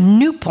out a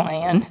new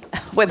plan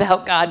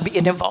without God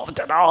being involved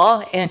at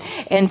all.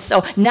 And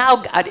so now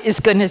God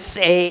is going to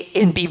say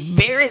and be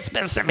very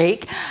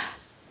specific,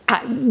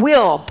 I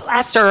will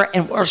bless her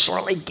and will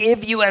surely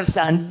give you a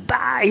son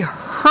by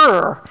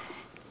her.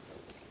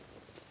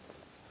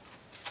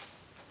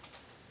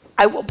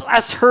 I will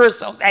bless her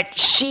so that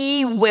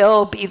she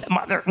will be the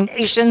mother of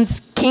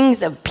nations.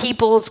 Kings of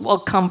peoples will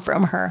come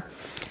from her.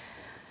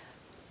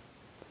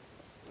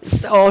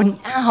 So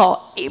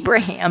now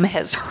Abraham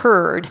has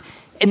heard,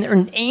 and their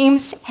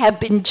names have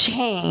been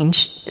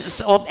changed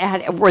so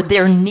that where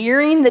they're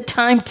nearing the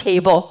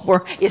timetable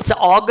where it's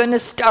all going to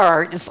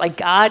start. It's like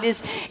God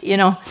is,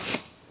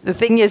 the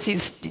thing is,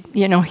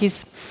 he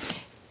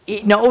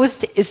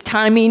knows his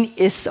timing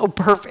is so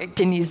perfect,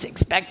 and he's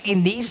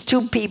expecting these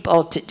two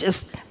people to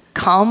just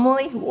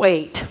calmly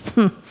wait.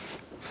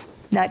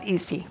 Not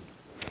easy.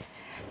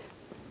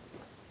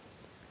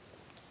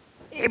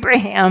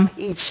 Abraham,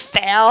 he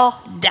fell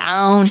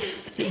down.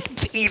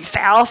 He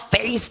fell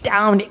face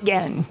down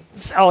again.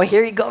 So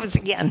here he goes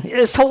again.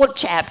 This whole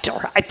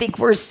chapter, I think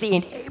we're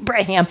seeing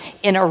Abraham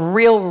in a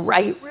real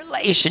right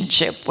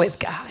relationship with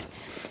God.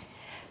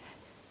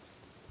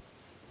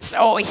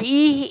 So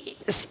he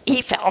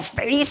fell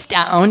face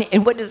down,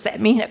 and what does that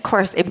mean? Of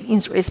course, it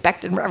means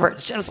respect and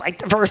reverence, just like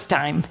the first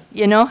time.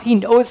 He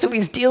knows who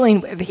he's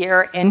dealing with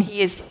here, and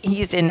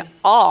he's in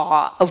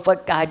awe of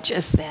what God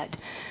just said.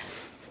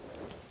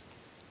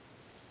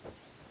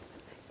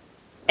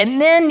 And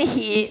then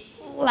he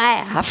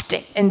laughed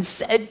and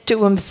said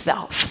to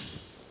himself,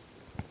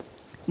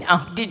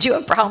 now, did you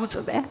have problems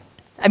with that?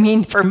 I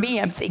mean, for me,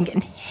 I'm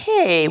thinking,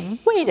 hey,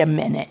 wait a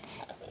minute.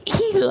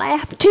 He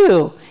laughed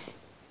too.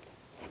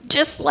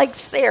 Just like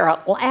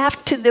Sarah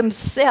laughed to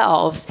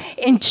themselves,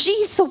 and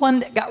she's the one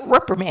that got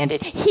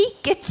reprimanded. He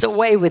gets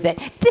away with it.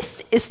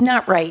 This is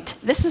not right.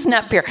 This is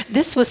not fair.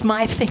 This was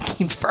my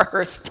thinking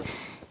first.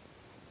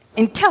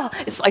 Until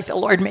it's like the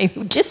Lord made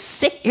me just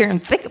sit here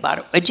and think about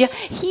it, would you?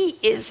 He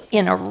is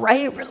in a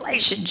right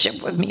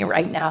relationship with me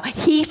right now.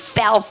 He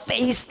fell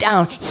face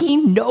down. He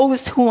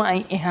knows who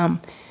I am.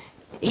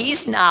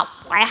 He's not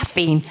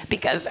laughing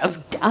because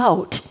of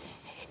doubt.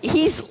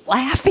 He's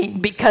laughing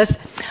because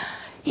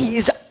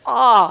he's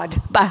awed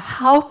by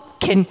how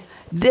can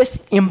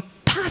this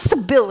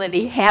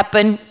impossibility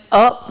happen?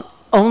 Oh,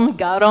 only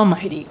God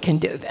Almighty can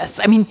do this.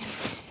 I mean,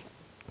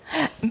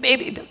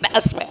 maybe the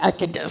best way I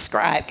can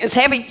describe is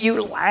having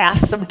you laugh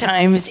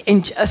sometimes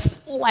and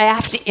just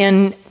laughed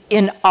in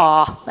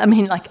awe. I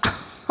mean, like,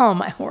 oh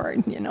my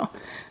word,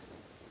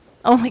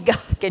 only God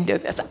can do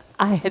this.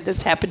 I had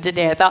this happen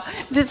today. I thought,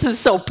 this is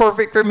so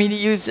perfect for me to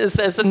use this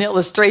as an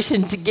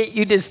illustration to get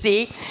you to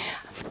see.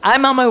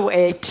 I'm on my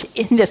way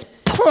in this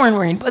pouring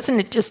rain. Wasn't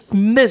it just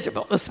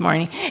miserable this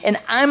morning? And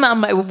I'm on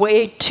my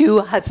way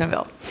to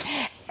Hudsonville.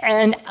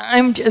 And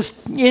I'm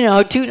just,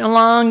 tooting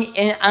along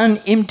on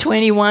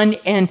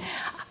M21. And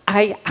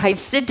I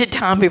said to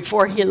Tom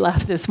before he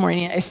left this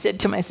morning, I said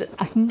to him,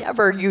 I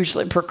never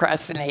usually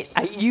procrastinate.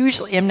 I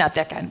usually am not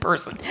that kind of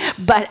person.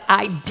 But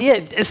I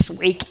did this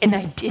week, and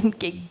I didn't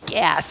get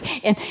gas.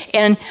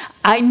 And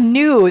I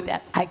knew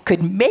that I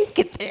could make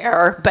it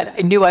there, but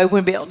I knew I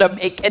wouldn't be able to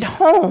make it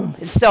home.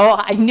 So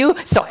I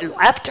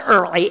left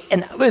early,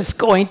 and I was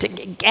going to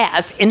get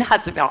gas in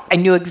Hudsonville. I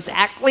knew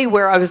exactly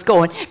where I was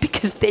going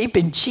because they've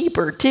been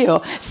cheaper,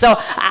 too. So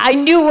I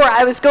knew where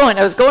I was going.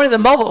 I was going to the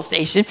mobile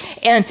station,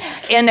 and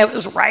it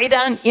was right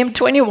on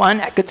M21.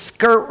 I could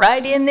skirt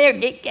right in there,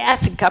 get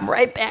gas, and come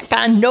right back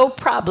on, no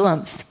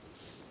problems.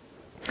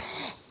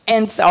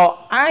 And so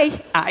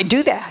I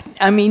do that.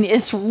 I mean,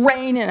 it's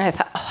raining. I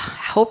thought, I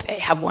hope they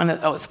have one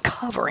of those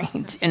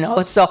coverings,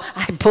 So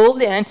I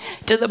pulled in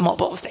to the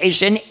mobile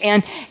station,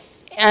 and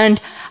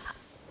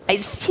I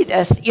see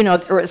this,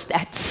 there was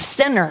that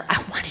center.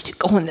 I wanted to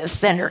go in the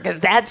center because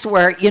that's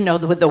where,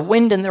 with the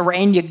wind and the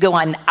rain, you go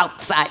on the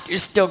outside. You're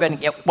still going to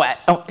get wet.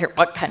 I don't care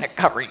what kind of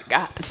cover you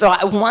got. So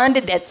I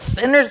wanted that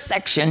center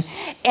section,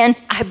 and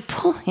I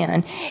pull in,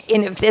 and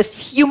if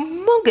this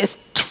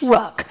humongous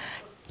truck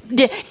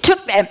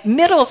took that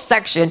middle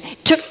section,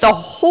 took the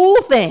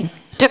whole thing,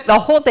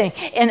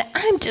 and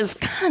I'm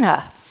just kind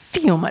of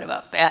fuming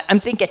about that.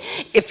 I'm thinking,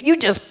 if you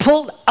just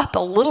pulled up a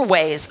little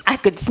ways, I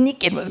could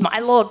sneak in with my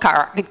little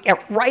car. I could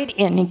get right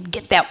in and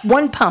get that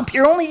one pump.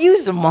 You're only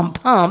using one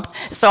pump,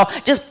 so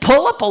just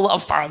pull up a little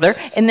farther,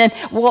 and then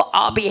we'll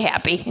all be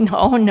happy.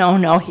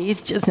 No,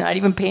 he's just not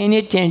even paying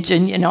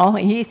attention,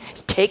 He's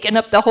taking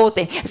up the whole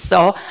thing.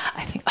 So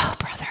I think, oh,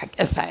 brother, I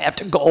guess I have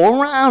to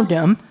go around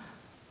him,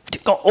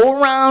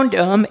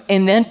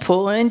 and then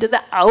pull into the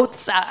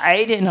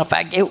outside, and if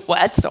I get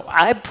wet, so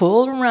I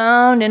pulled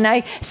around, and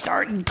I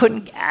started putting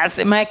gas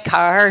in my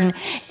car,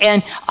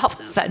 and all of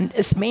a sudden,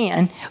 this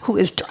man who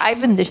is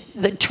driving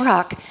the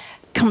truck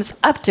comes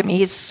up to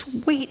me, as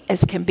sweet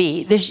as can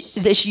be,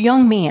 this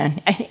young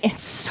man, and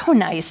it's so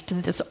nice to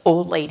this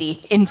old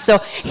lady, and so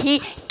he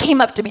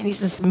came up to me, and he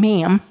says,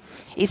 ma'am,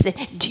 he said,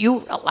 do you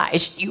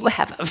realize you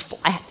have a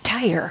flat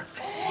tire?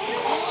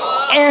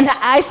 And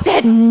I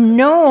said,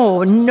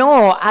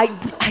 no, I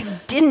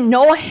didn't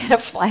know I had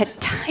a flat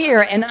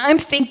tire. And I'm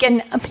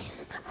thinking,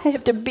 I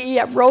have to be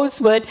at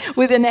Rosewood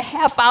within a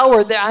half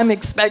hour that I'm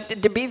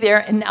expected to be there.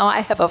 And now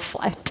I have a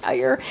flat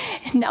tire.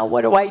 And now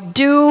what do I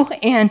do?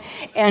 And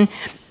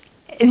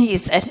he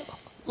said,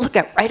 look,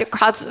 at right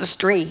across the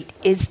street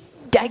is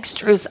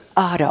Dykstra's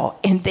Auto,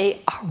 and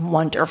they are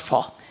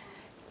wonderful.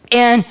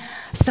 And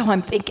so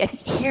I'm thinking,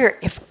 here,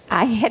 if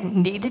I hadn't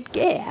needed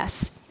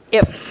gas,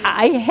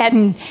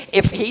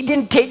 if he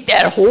didn't take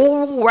that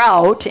whole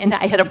route and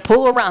I had to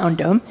pull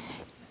around him,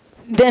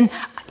 then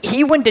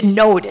he wouldn't have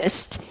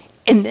noticed.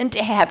 And then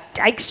to have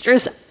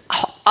Dykstra's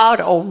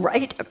Auto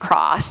right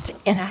across,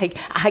 and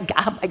I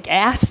got my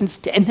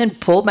gas and then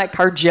pulled my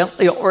car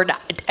gently over to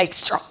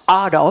Dykstra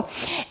Auto,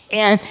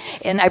 and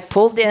I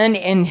pulled in,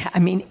 and I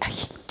mean,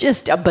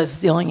 just a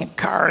bazillion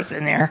cars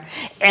in there.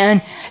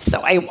 And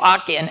so I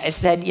walk in, I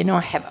said, I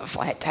have a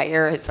flat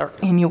tire. Is there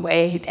any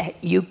way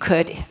that you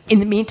could? In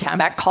the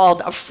meantime, I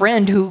called a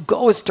friend who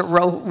goes to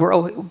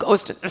who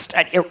goes to the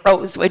study at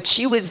Rosewood.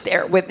 She was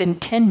there within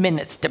 10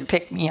 minutes to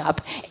pick me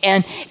up,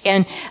 and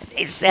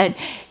they said,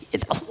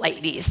 the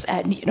lady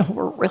said,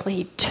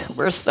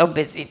 we're so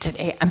busy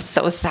today. I'm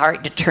so sorry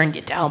to turn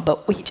you down,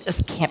 but we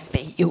just can't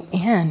fit you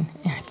in.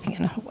 And I'm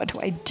thinking, what do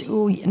I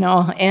do,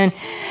 And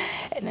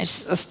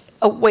it's just,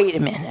 wait a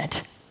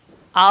minute,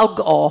 I'll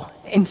go.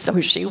 And so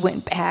she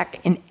went back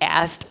and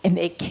asked, and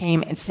they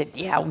came and said,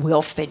 yeah,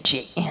 we'll fit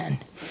you in.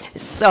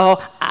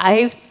 So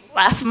I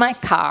left my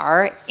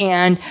car,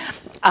 and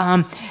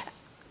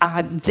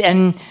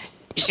then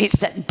she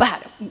said,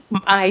 but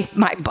my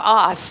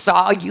boss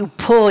saw you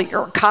pull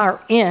your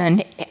car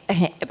in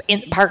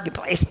the parking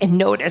place and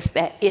noticed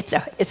that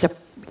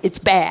it's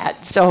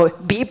bad. So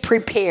be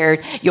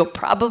prepared. You'll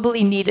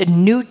probably need a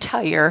new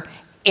tire,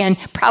 and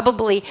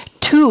probably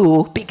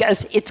two,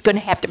 because it's going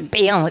to have to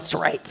balance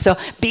right. So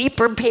be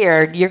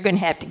prepared. You're going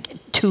to have to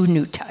get 2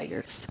 new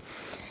tires.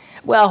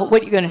 Well,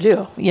 what are you going to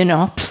do,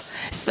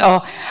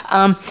 So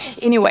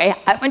anyway,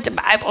 I went to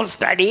Bible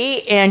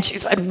study, and she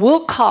said,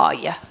 we'll call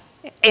you.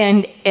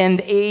 And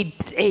they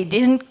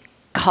didn't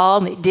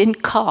call,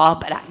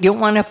 but I didn't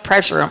want to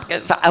pressure them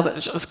because I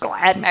was just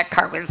glad my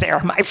car was there.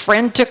 My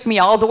friend took me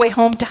all the way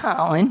home to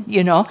Holland,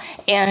 and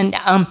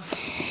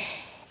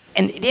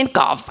they didn't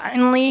call.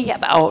 Finally,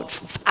 about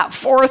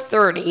about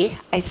 4:30,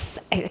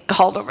 I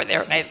called over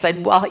there and I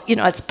said, well,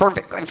 it's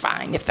perfectly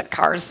fine if the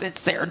car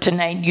sits there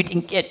tonight and you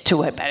didn't get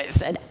to it. But I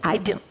said, I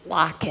didn't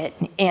lock it.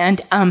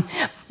 And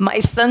my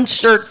son's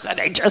shirts that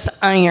I just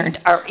ironed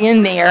are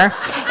in there.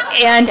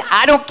 And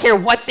I don't care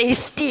what they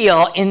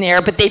steal in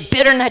there, but they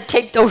better not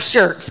take those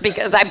shirts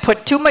because I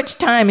put too much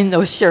time in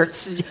those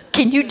shirts.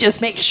 Can you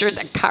just make sure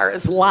the car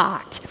is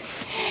locked?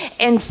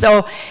 And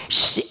so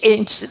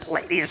the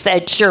lady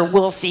said, sure,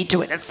 we'll see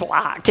to it it's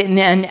locked. And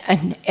then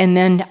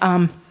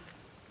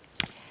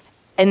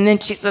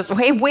she says,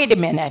 hey, wait a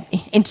minute.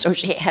 And so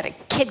she had a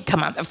kid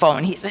come on the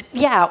phone. He said,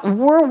 yeah,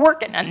 we're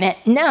working on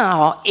that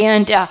now.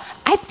 And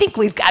I think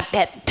we've got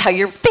that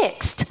tire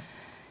fixed.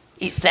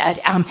 He said,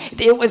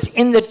 it was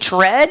in the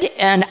tread,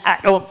 and I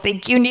don't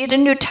think you need a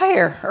new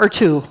tire or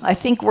two. I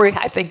think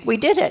we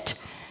did it.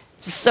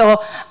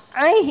 So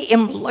I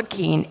am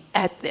looking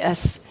at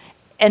this,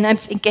 and I'm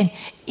thinking,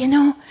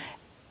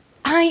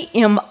 I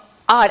am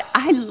odd.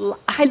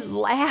 I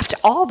laughed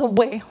all the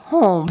way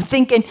home,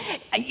 thinking,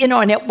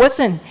 and it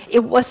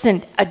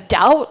wasn't a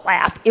doubt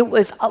laugh. It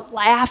was a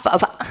laugh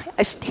of,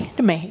 I stand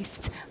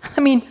amazed.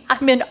 I'm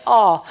in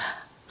awe.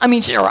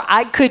 Sure,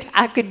 I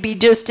could be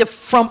just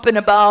frumping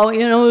about,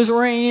 it was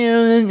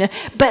raining.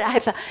 But I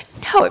thought,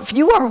 no, if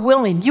you are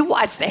willing, you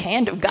watch the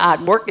hand of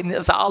God working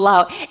this all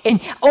out. And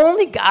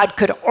only God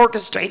could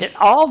orchestrate it,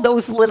 all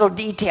those little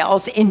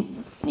details.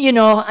 And,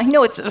 I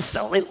know it's a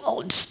silly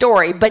little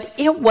story, but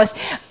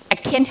I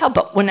can't help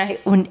it.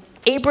 When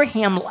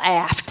Abraham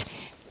laughed,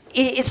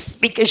 it's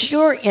because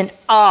you're in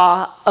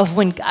awe of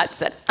when God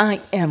said,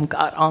 I am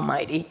God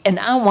Almighty, and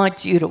I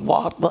want you to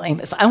walk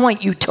blameless. I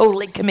want you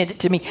totally committed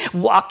to me,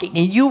 walking,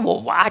 and you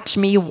will watch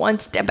me one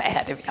step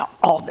ahead of you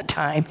all the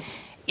time.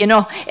 And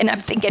I'm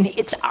thinking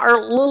it's our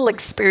little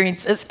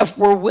experiences if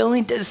we're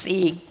willing to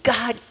see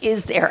God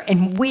is there,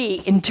 and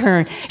we, in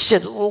turn,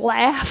 should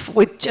laugh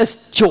with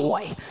just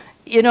joy.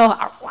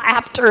 Our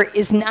laughter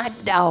is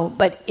not doubt,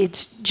 but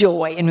it's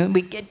joy. And when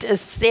we get to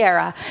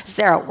Sarah,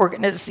 we're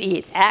going to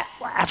see that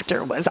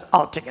laughter was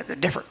altogether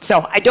different.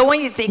 So I don't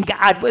want you to think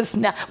God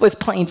was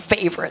playing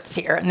favorites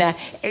here, and that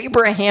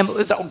Abraham, it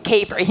was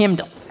okay for him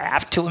to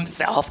laugh to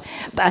himself.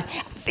 But I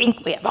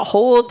think we have a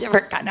whole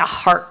different kind of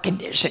heart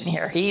condition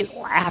here. He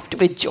laughed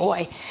with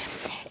joy.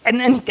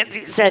 And then because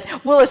he said,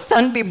 will a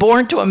son be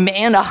born to a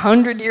man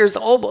 100 years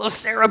old? Will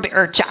Sarah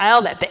bear a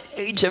child at the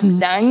age of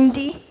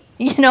 90?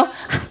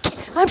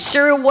 I'm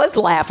sure it was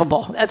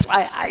laughable. That's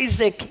why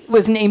Isaac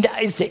was named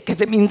Isaac, because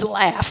it means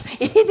laugh.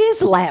 It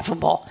is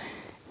laughable.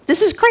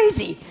 This is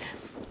crazy.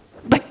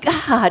 But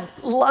God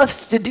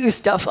loves to do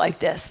stuff like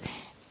this.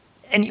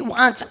 And he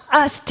wants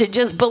us to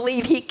just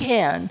believe he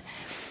can.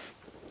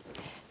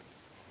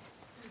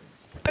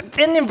 But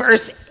then in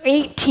verse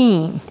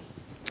 18,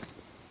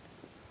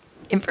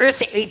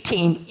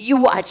 you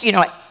watch,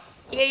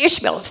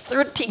 Ishmael is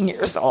 13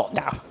 years old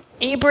now.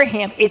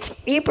 It's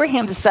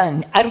Abraham's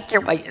son. I don't care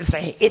what you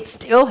say. It's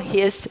still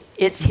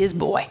his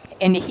boy.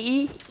 And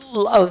he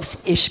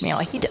loves Ishmael.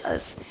 He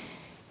does.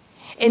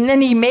 And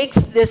then he makes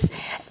this,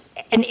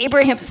 and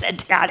Abraham said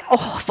to God,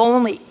 oh, if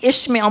only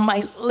Ishmael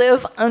might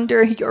live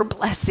under your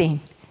blessing.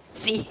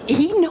 See,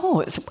 he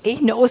knows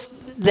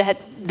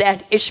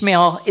that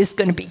Ishmael is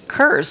going to be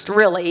cursed,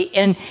 really,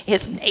 and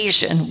his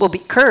nation will be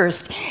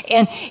cursed.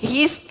 And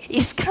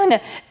he's kind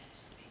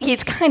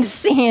of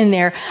saying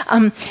there,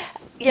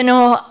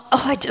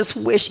 I just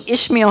wish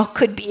Ishmael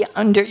could be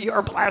under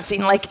your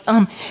blessing.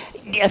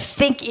 Do you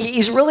think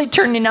he's really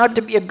turning out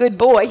to be a good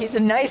boy? He's a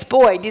nice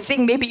boy. Do you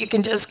think maybe you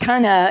can just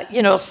kind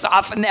of,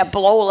 soften that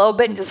blow a little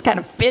bit and just kind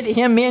of fit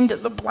him into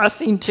the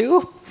blessing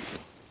too?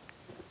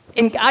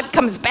 And God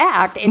comes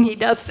back and he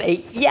does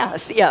say,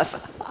 yes,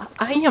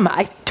 I am.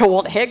 I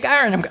told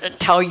Hagar, and I'm going to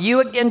tell you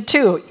again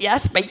too.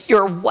 Yes, but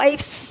your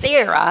wife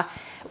Sarah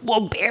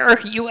will bear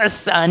you a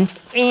son,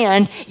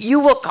 and you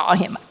will call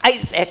him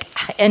Isaac,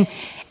 and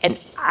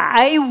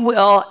I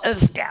will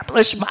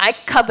establish my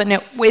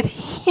covenant with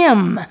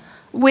him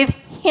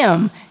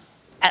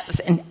as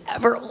an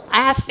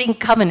everlasting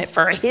covenant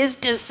for his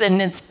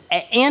descendants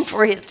and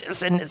for his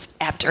descendants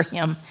after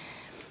him.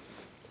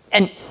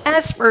 And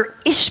as for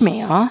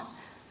Ishmael,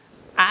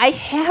 I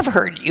have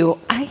heard you.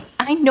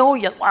 I know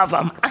you love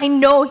him. I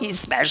know he's a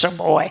special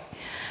boy.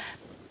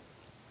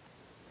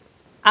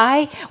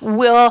 I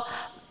will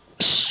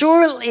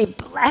surely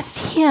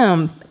bless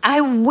him. I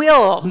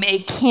will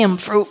make him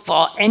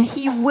fruitful, and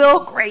he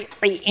will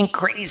greatly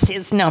increase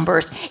his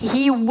numbers.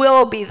 He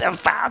will be the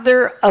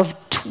father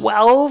of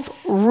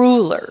 12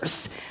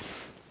 rulers.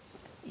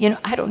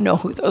 I don't know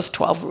who those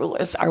 12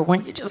 rulers are.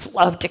 Wouldn't you just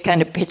love to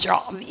kind of picture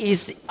all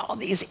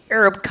these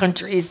Arab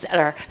countries that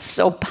are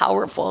so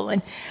powerful?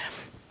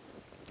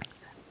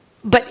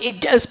 But it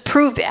does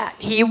prove that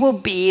he will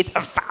be the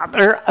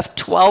father of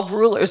 12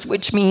 rulers,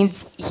 which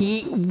means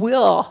he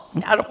will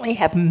not only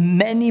have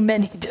many,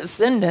 many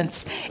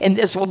descendants, and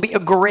this will be a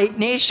great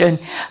nation,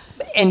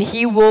 and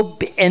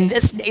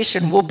this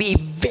nation will be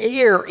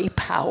very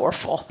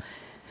powerful.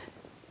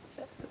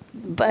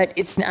 But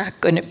it's not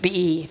going to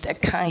be the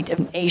kind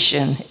of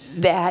nation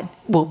that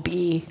will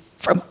be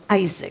from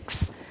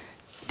Isaac's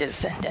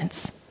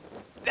descendants.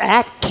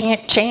 That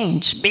can't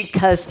change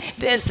because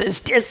this is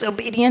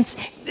disobedience.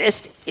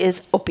 This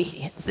is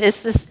obedience.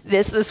 This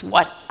is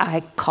what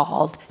I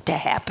called to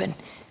happen.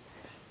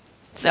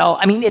 So,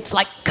 I mean, it's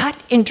like cut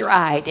and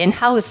dried. And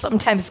how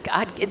sometimes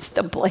God gets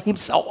the blame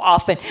so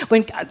often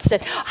when God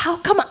said, how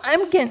come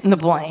I'm getting the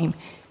blame?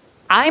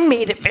 I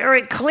made it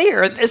very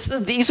clear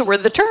these were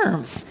the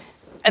terms.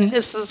 And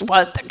this is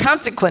what the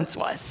consequence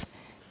was.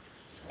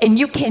 And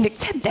you can't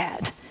accept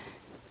that.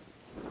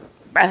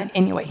 But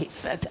anyway, he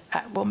said,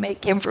 I will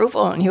make him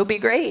fruitful, and he'll be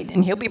great,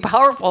 and he'll be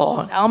powerful,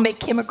 and I'll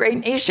make him a great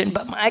nation.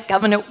 But my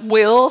covenant I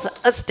will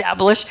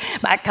establish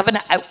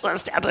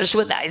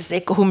with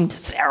Isaac, whom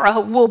Sarah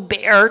will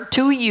bear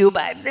to you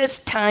by this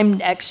time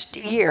next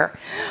year.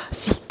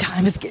 See,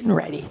 time is getting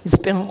ready. It's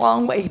been a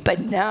long way,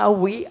 but now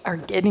we are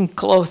getting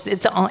close.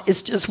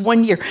 It's just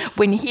 1 year.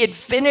 When he had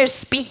finished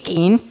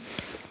speaking,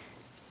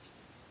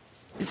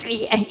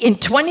 see, in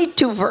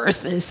 22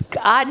 verses,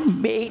 God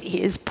made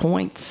his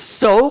point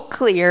so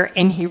clear,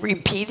 and he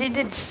repeated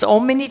it so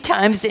many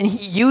times, and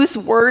he used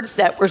words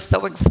that were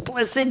so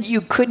explicit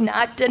you could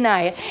not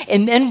deny it.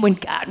 And then when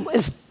God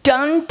was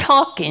done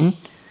talking,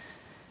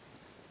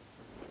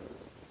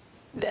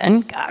 then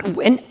God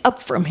went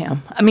up from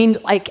him. I mean,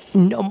 like,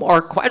 no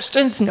more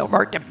questions, no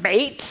more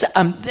debates.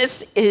 I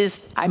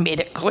made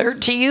it clear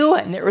to you,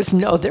 and there's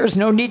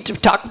no need to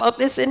talk about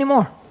this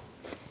anymore.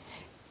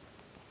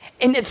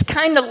 And it's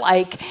kind of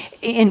like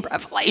in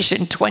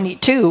Revelation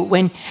 22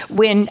 when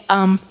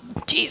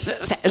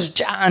Jesus has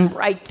John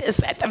write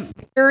this at the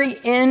very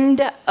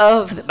end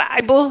of the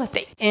Bible, at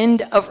the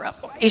end of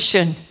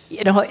Revelation.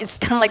 You know, it's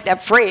kind of like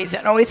that phrase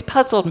that always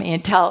puzzled me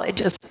until it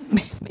just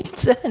made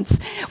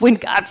sense. When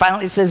God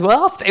finally says,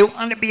 well, if they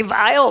want to be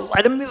vile,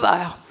 let them be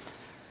vile.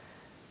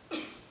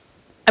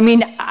 I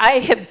mean, I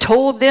have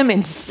told them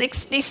in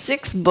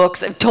 66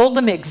 books, I've told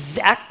them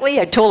exactly,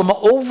 I told them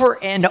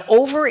over and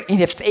over,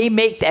 and if they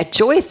make that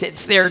choice,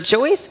 it's their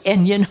choice,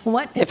 and you know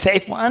what? If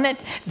they want it,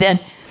 then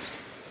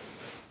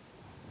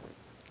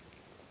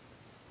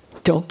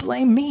don't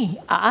blame me.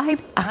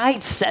 I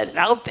set it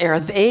out there.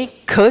 They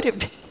could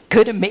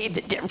have made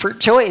a different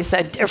choice,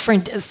 a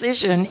different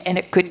decision, and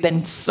it could have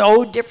been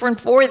so different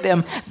for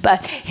them,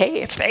 but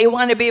hey, if they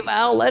want to be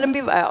vile, let them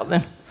be vile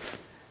then.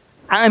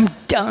 I'm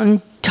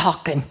done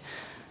talking.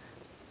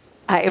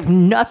 I have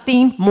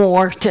nothing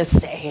more to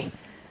say.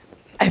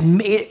 I've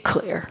made it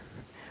clear.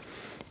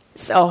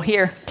 So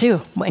here,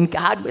 too, when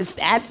God was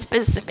that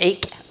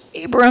specific,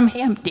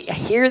 Abraham, do you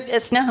hear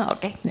this now?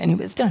 Okay, then he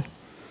was done.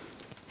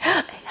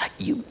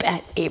 You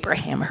bet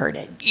Abraham heard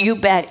it. You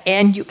bet,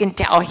 and you can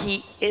tell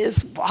he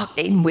is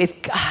walking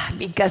with God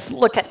because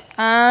look at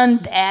on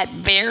that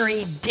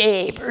very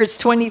day, verse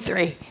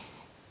 23.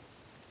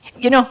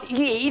 You know,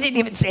 he didn't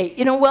even say,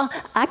 well,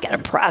 I got to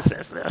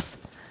process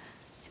this.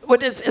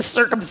 What is this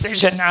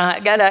circumcision? I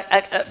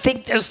gotta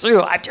think this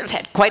through. I've just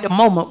had quite a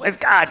moment with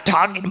God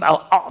talking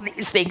about all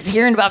these things,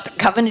 hearing about the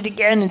covenant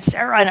again, and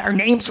Sarah, and our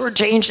names were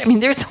changed. I mean,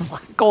 there's a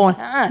lot going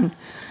on.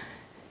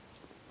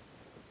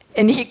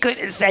 And he could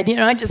have said,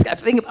 I just got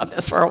to think about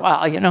this for a while.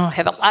 I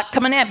have a lot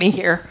coming at me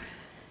here.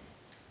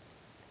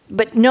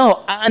 But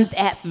no, on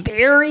that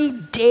very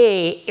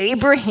day,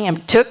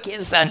 Abraham took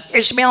his son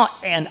Ishmael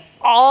and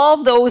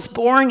all those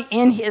born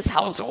in his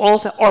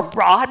household or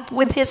brought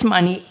with his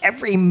money,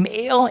 every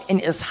male in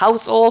his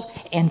household,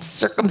 and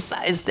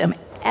circumcised them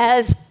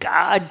as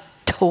God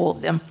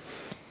told them.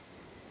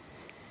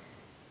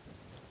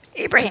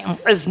 Abraham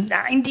was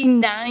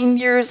 99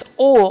 years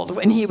old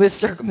when he was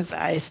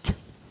circumcised.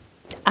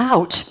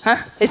 Ouch, huh?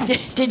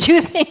 Did you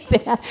think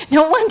that?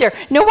 No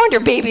wonder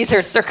babies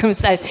are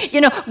circumcised.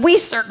 We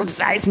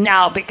circumcise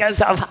now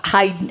because of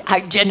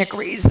hygienic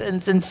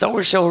reasons and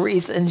social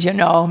reasons,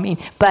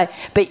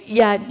 But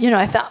yeah,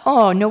 I thought,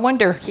 oh, no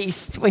wonder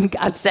when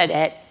God said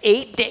at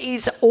 8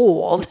 days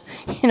old,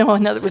 in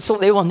other words, so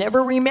they will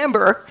never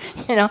remember,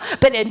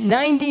 But at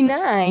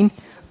 99,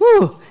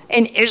 whoo,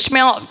 and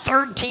Ishmael at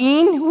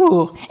 13,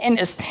 whoo, and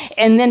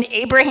then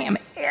Abraham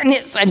and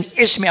his son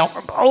Ishmael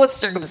were both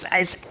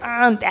circumcised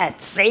on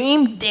that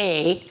same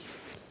day.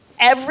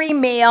 Every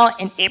male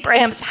in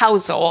Abraham's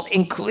household,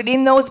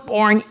 including those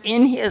born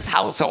in his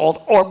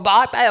household or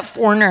bought by a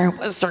foreigner,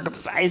 was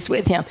circumcised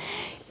with him.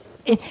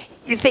 And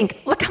you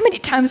think, look how many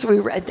times we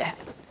read that.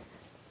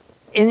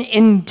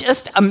 In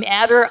just a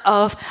matter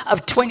of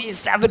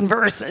 27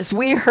 verses,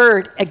 we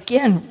heard,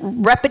 again,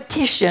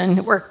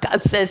 repetition where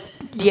God says,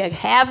 do you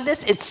have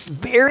this? It's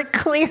very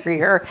clear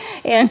here.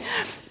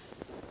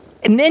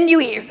 And then you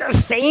hear the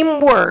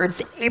same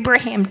words.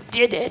 Abraham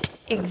did it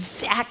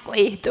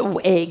exactly the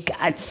way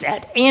God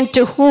said, and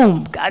to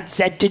whom God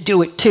said to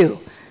do it to.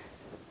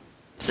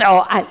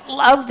 So I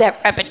love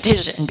that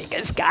repetition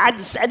because God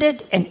said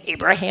it and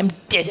Abraham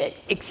did it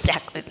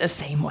exactly the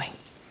same way.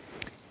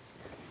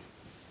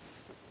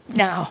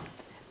 Now,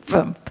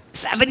 from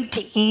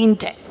 17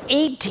 to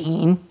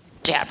 18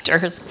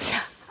 chapters,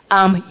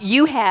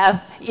 you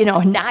have,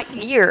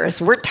 not years.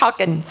 We're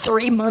talking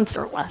 3 months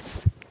or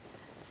less.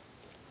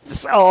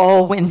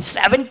 So when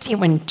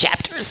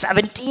chapter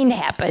 17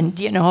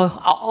 happened,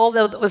 all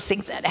of those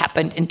things that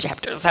happened in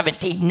chapter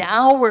 17,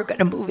 now we're going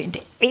to move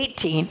into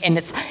 18, and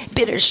it's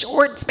been a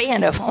short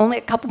span of only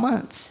a couple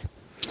months.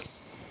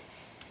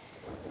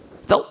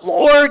 The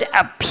Lord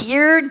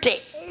appeared to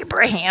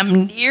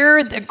Abraham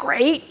near the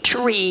great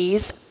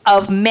trees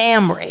of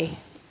Mamre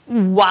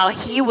while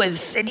he was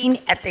sitting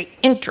at the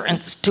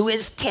entrance to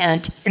his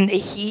tent in the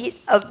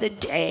heat of the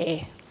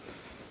day.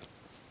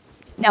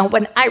 Now,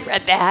 when I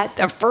read that,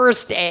 the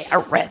first day I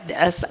read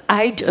this,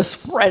 I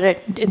just read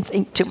it and didn't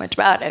think too much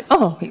about it.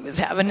 Oh, he was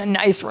having a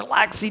nice,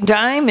 relaxing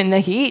time in the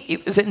heat. He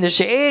was in the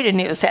shade, and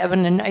he was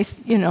having a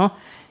nice,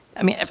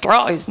 after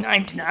all, he's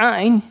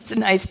 99. It's a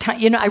nice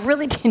time. I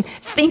really didn't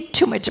think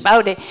too much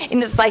about it.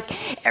 And it's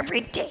like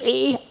every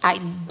day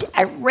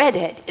I read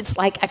it, it's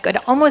like I could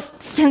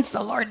almost sense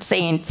the Lord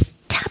saying,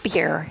 stop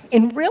here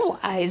and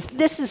realize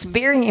this is a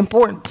very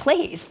important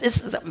place.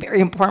 This is a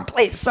very important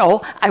place.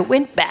 So I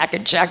went back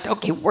and checked,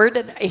 okay, where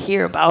did I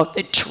hear about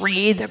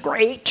the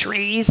great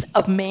trees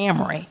of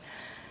Mamre?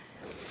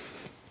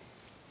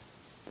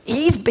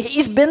 He's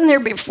been there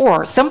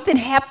before. Something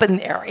happened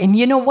there. And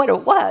you know what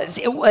it was?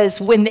 It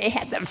was when they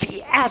had the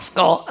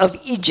fiasco of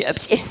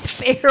Egypt. And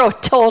Pharaoh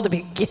told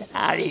him, get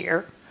out of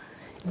here.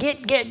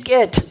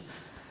 Get.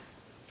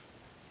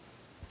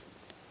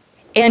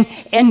 And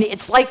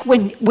it's like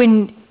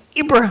when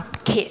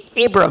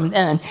Abram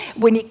then,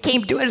 when he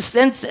came to his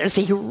senses,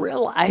 he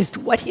realized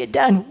what he had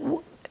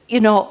done,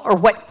 or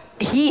what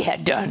he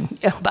had done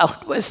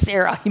about with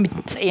Sarah. He was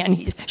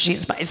saying,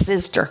 she's my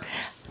sister.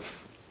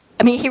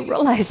 He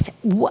realized,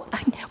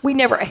 we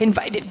never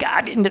invited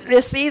God into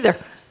this either.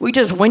 We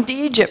just went to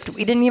Egypt.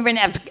 We didn't even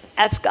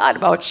ask God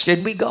about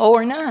should we go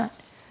or not.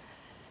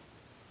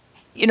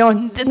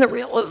 And then the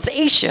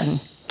realization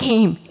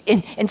came.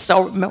 And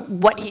so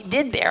what he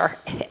did there,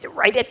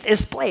 right at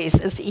this place,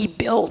 is he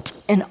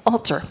built an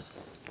altar.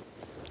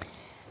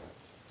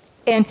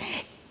 And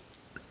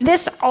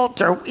this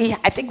altar,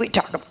 I think we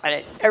talk about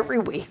it every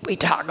week. We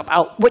talk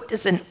about what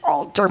does an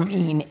altar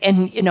mean.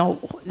 And,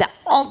 the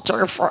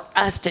altar for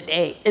us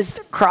today is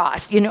the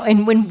cross,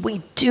 and when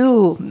we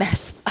do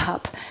mess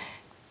up,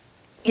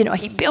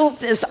 he built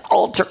this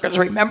altar because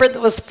remember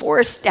those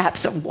 4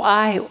 steps of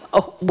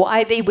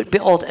why they would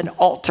build an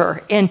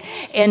altar. And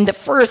the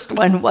first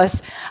one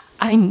was,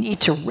 I need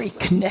to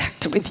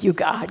reconnect with you,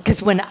 God,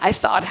 because when I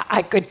thought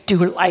I could do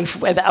life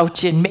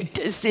without you and make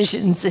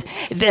decisions,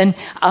 then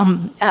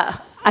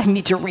I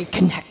need to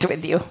reconnect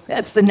with you.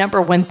 That's the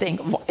number one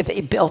thing. They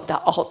built the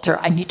altar.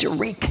 I need to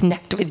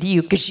reconnect with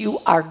you because you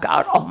are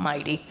God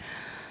Almighty.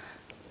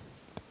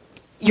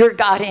 You're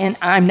God and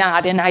I'm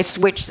not, and I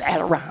switched that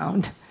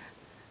around.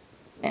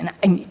 And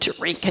I need to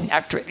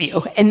reconnect with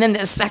you. And then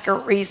the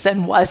second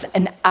reason was,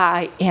 and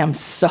I am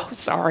so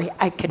sorry.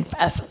 I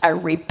confess, I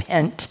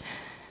repent.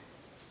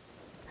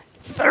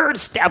 Third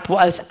step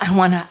was, I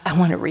want to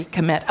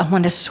recommit. I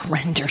want to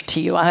surrender to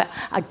you.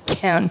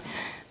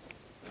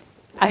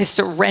 I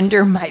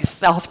surrender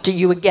myself to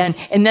you again.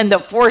 And then the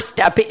fourth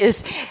step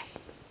is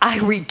I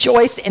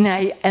rejoice and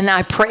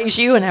I praise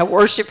you and I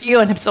worship you.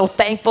 And I'm so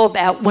thankful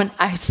that when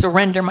I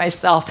surrender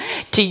myself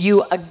to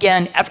you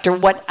again, after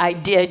what I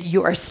did,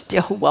 you are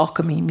still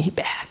welcoming me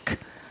back.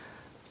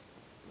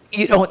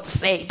 You don't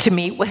say to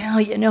me,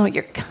 well,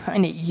 you're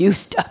kind of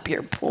used up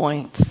your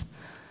points.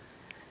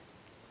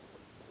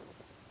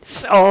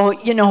 So,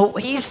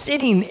 he's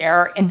sitting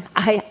there, and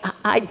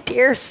I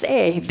dare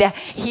say that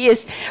he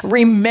is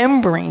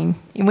remembering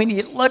when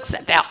he looks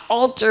at that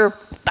altar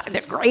by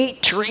the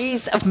great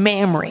trees of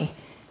Mamre.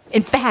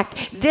 In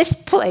fact, this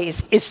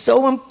place is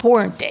so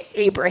important to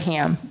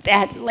Abraham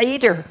that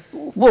later,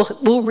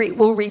 we'll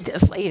read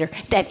this later,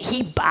 that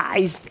he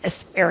buys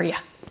this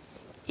area.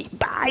 He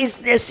buys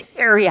this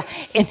area.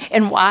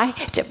 And why?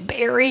 To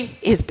bury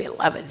his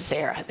beloved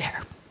Sarah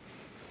there.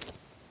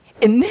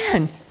 And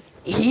then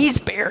he's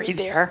buried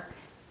there,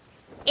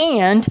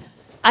 and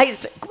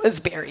Isaac was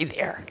buried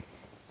there.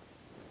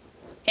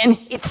 And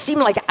it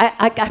seemed like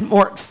I got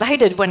more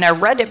excited when I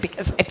read it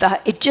because I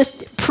thought it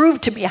just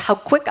proved to me how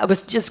quick I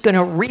was just going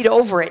to read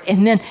over it.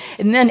 And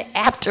then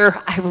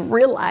after I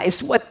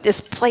realized what this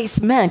place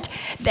meant,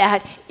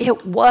 that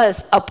it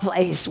was a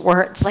place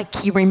where it's like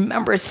he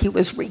remembers he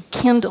was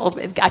rekindled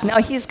with God.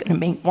 Now he's going to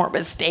make more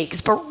mistakes,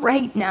 but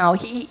right now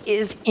he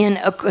is in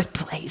a good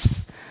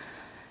place.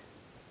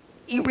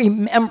 He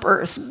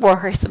remembers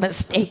where his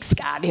mistakes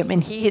got him,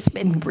 and he's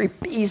been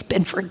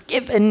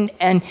forgiven,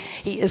 and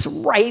he is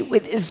right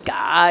with his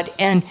God.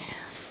 And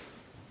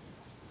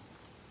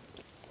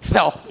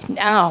so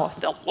now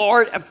the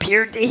Lord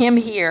appeared to him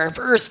here.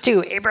 Verse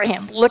 2,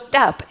 Abraham looked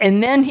up,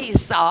 and then he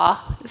saw.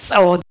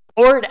 So the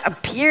Lord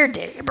appeared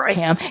to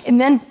Abraham,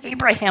 and then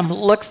Abraham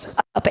looks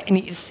up, and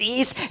he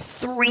sees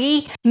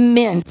 3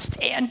 men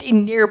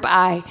standing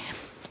nearby.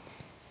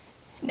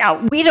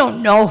 Now, we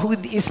don't know who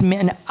these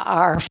men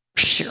are for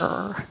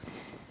sure.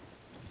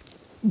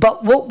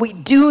 But what we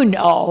do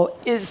know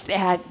is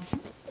that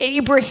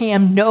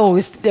Abraham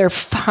knows they're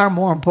far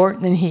more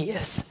important than he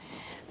is.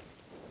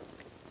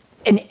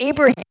 And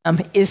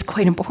Abraham is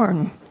quite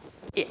important.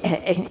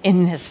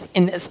 in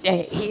this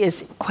day. He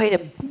is quite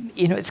a,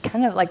 it's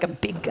kind of like a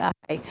big guy.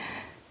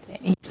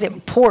 He's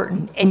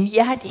important, and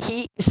yet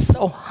he is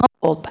so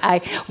humbled by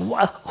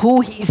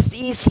who he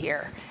sees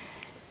here.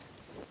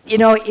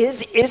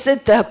 Is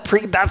it the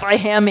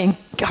pre-Bethlehem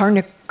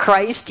incarnate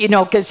Christ?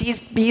 Because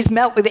he's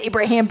met with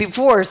Abraham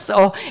before,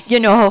 so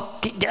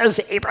does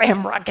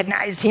Abraham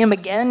recognize him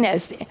again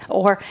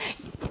or?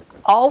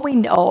 All we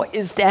know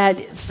is that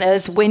it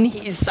says when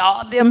he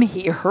saw them,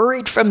 he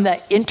hurried from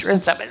the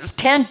entrance of his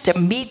tent to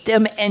meet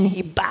them, and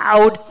he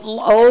bowed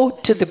low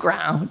to the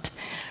ground.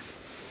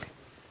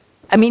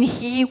 I mean,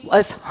 he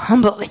was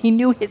humble. He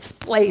knew his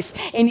place.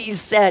 And he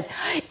said,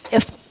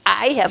 if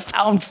I have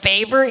found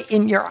favor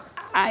in your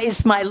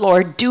eyes, my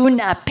Lord, do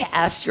not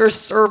pass your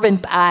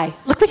servant by.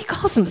 Look what he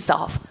calls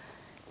himself.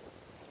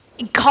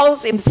 He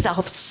calls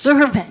himself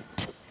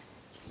servant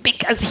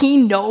because he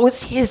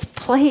knows his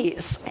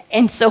place.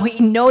 And so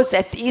he knows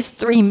that these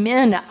three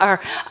men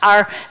are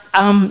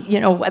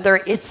whether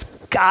it's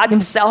God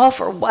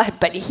himself or what,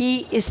 but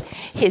he is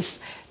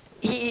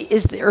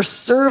their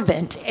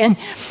servant. And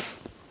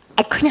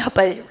I couldn't help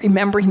but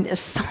remembering this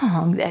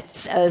song that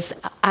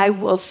says, I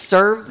will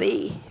serve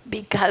thee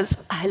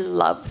because I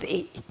love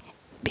thee,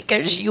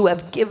 because you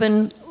have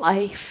given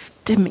life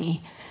to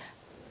me.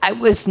 I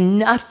was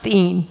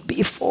nothing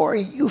before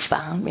you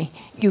found me.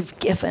 You've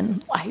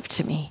given life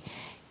to me.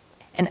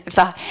 And I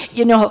thought,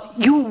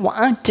 you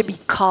want to be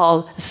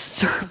called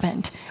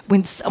servant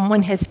when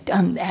someone has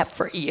done that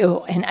for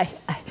you. And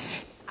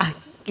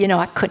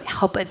I couldn't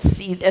help but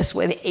see this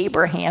with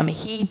Abraham.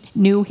 He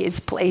knew his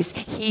place.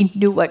 He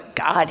knew what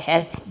God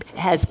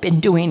has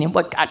been doing and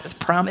what God has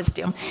promised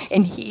him.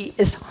 And he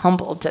is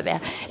humble to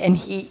that. And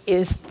he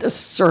is the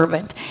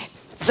servant.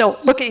 So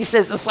look what he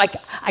says. It's like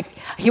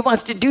he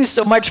wants to do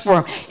so much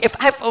for him. If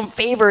I found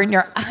favor in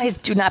your eyes,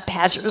 do not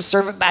pass your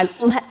servant by.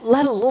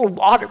 Let a little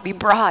water be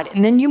brought,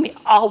 and then you may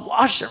all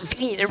wash your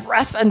feet and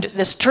rest under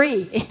this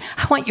tree.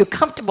 I want you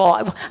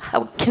comfortable.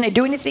 Can I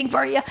do anything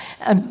for you?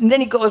 And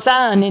then he goes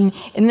on, and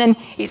then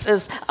he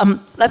says,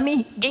 let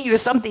me give you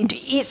something to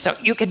eat so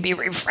you can be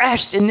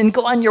refreshed, and then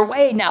go on your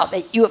way now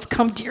that you have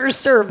come to your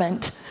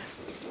servant.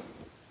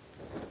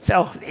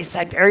 So they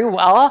said, very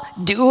well,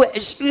 do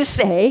as you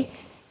say.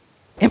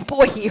 And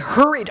boy, he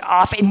hurried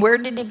off. And where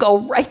did he go?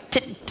 Right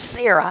to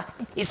Sarah.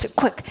 He said,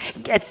 quick,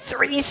 get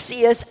 3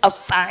 seahs of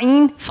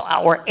fine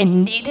flour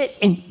and knead it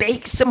and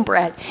bake some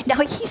bread. Now,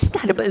 he's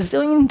got a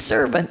bazillion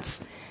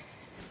servants.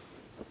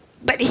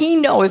 But he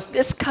knows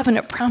this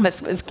covenant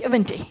promise was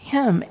given to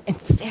him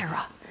and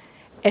Sarah.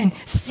 And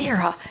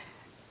Sarah,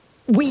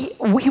 we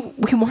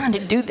want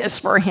to do this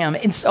for him.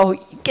 And so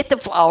get the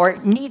flour,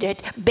 knead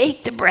it,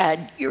 bake the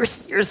bread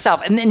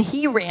yourself. And then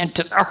he ran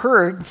to the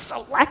herd,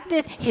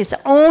 selected his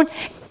own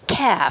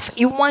calf.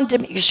 He wanted to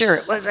make sure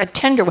it was a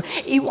tender one.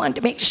 He wanted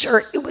to make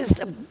sure it was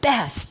the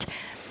best.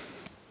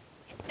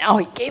 Now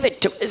he gave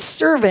it to his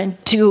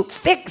servant to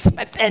fix,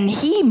 but then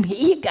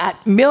he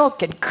got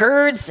milk and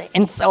curds,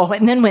 and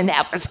then when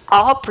that was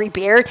all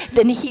prepared,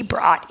 then he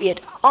brought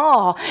it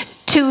all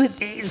to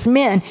these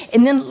men.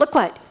 And then look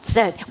what it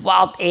said.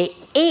 While they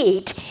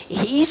ate,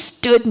 he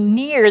stood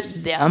near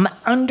them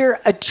under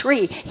a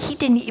tree. He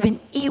didn't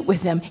even eat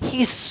with them.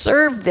 He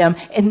served them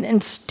and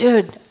then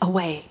stood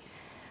away.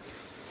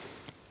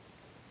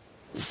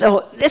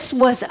 So this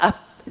was a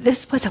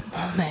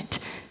moment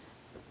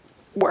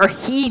where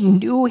he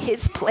knew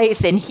his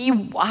place and he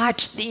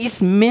watched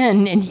these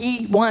men and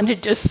he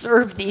wanted to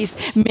serve these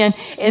men.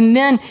 And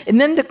then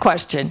the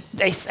question,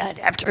 they said,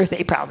 after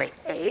they probably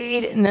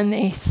ate, and then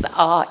they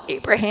saw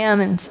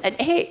Abraham and said,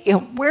 hey,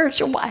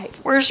 where's your wife?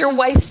 Where's your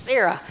wife,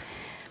 Sarah?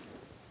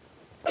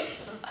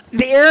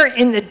 There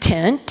in the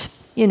tent,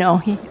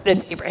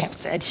 then Abraham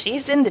said,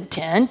 she's in the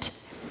tent.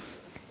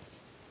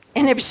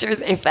 And I'm sure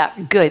they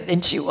thought, good,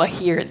 then she will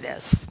hear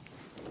this.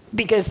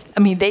 Because,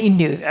 they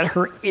knew that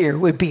her ear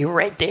would be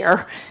right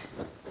there.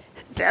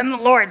 Then the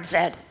Lord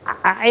said,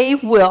 I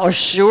will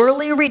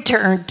surely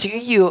return to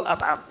you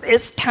about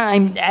this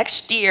time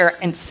next year,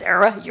 and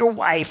Sarah, your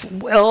wife,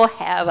 will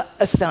have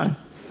a son.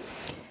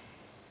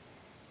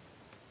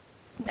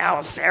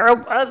 Now, Sarah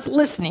was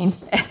listening,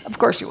 of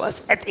course she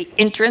was, at the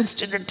entrance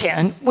to the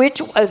tent,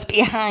 which was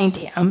behind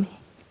him.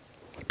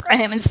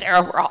 Abraham and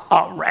Sarah were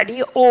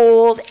already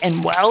old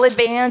and well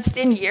advanced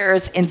in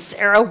years, and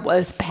Sarah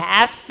was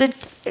past the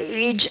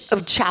age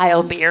of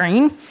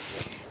childbearing.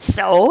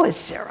 So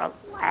Sarah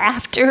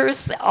laughed to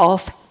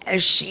herself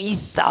as she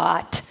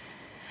thought,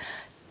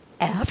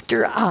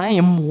 after I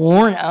am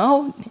worn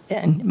out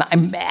and my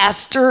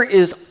master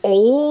is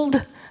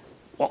old,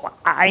 will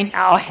I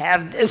now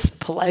have this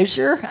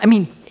pleasure?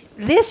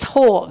 This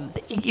whole,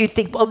 you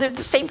think, well, they're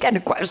the same kind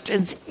of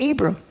questions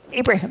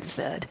Abraham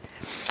said.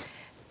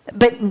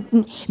 But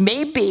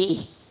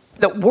maybe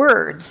the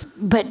words,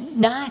 but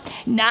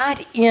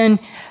not in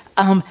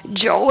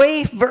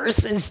joy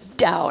versus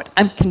doubt.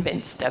 I'm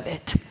convinced of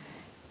it.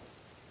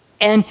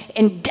 And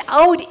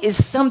doubt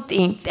is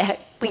something that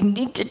we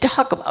need to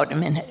talk about a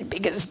minute,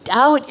 because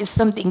doubt is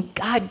something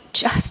God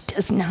just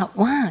does not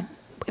want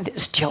with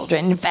his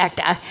children. In fact,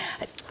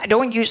 I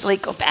don't usually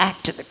go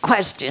back to the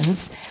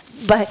questions,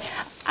 but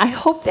I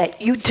hope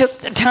that you took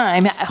the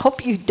time. I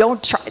hope you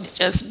don't try to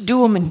just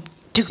do them in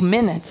 2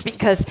 minutes,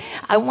 because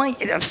I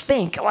want you to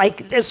think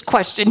like this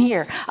question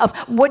here of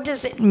what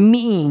does it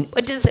mean?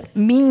 What does it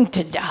mean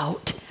to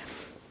doubt?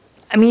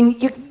 I mean,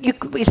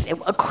 we say,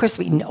 well, of course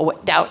we know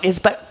what doubt is,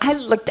 but I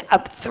looked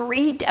up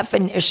 3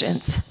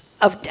 definitions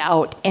of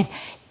doubt, and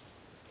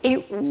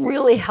it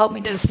really helped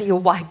me to see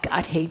why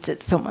God hates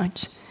it so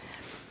much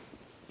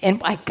and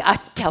why God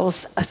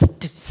tells us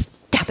to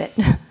stop it.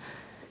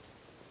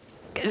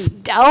 Because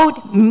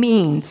doubt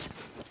means,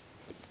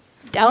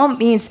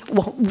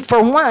 well,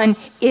 for one,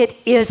 it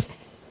is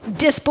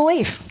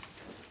disbelief.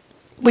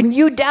 When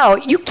you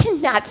doubt, you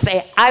cannot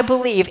say, I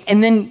believe,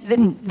 and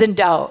then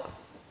doubt.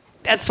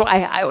 That's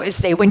why I always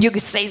say, when you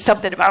say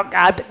something about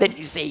God, but then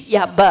you say,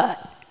 yeah,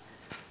 but.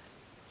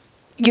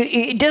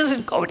 It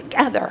doesn't go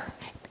together.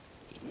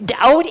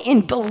 Doubt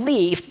and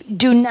belief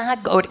do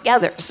not go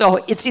together.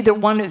 So it's either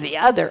one or the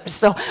other.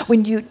 So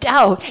when you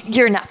doubt,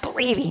 you're not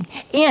believing.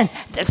 And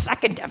the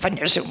second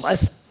definition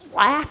was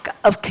lack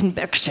of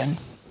conviction.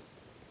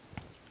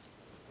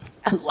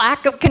 A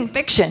lack of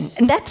conviction,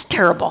 and that's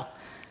terrible.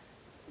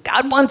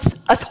 God wants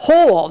us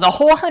whole, the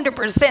whole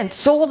 100%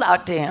 sold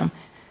out to him.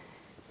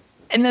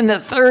 And then the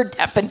third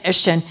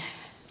definition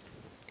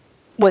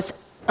was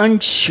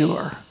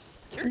unsure.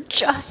 You're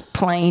just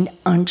plain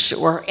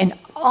unsure. And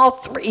all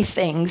 3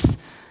 things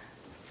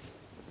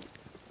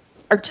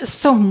are just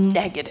so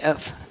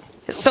negative,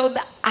 so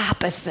the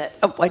opposite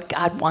of what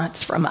God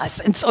wants from us.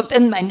 And so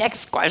then my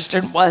next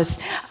question was,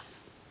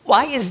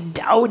 why is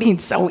doubting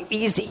so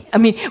easy? I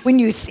mean, when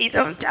you see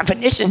those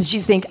definitions,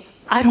 you think,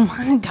 I don't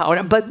want to doubt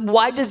him, but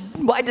why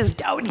does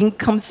doubting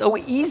come so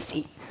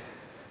easy?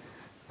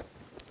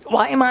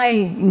 Why am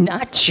I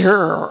not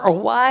sure? Or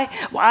why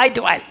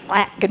do I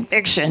lack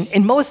conviction?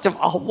 And most of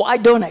all, why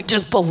don't I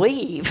just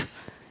believe?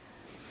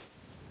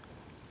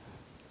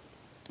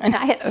 And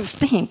I had to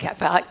think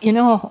about, you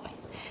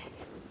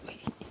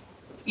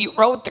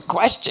wrote the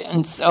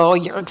question, so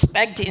you're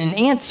expecting an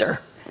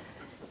answer.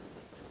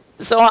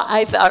 So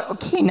I thought,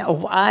 okay, now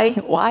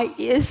why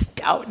is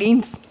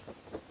doubting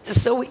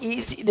so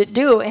easy to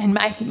do? And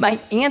my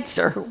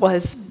answer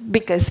was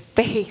because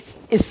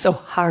faith is so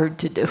hard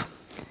to do.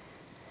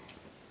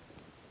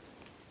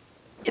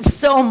 It's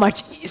so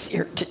much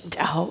easier to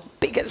doubt,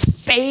 because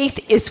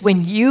faith is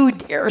when you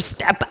dare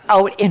step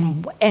out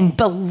and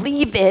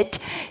believe it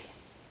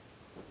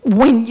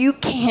when you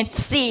can't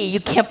see, you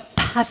can't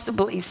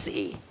possibly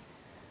see.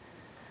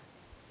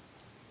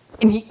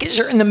 And because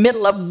you're in the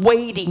middle of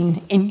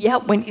waiting, and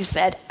yet when he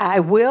said, I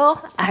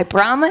will, I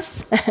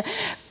promise,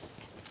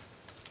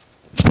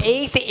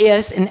 faith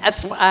is, and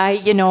that's why,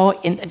 in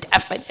the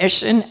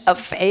definition of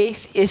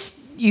faith is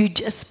you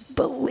just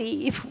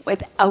believe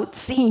without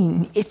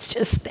seeing. It's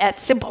just that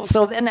simple.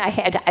 So then I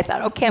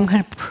thought, okay, I'm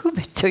going to prove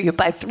it to you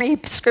by 3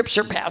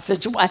 scripture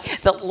passages why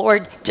the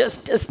Lord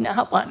just does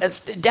not want us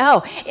to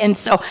doubt. And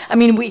so,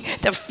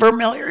 the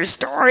familiar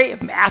story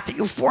of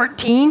Matthew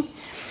 14,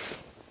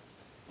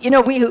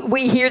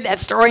 we hear that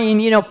story,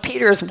 and,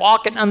 Peter's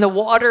walking on the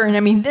water,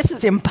 and this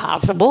is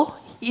impossible.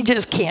 You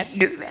just can't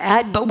do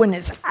that. But when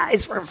his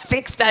eyes were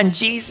fixed on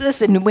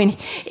Jesus, and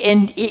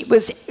he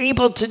was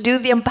able to do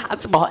the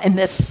impossible, and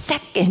the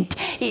second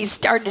he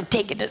started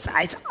taking his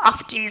eyes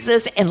off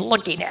Jesus and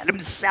looking at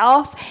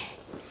himself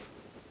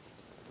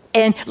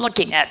and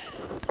looking at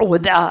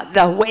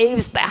the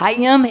waves behind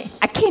him,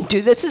 I can't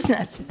do this.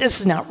 This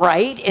is not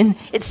right. And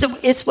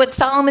it's what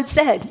Solomon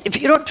said.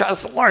 If you don't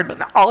trust the Lord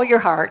with all your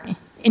heart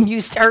and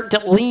you start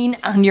to lean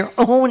on your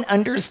own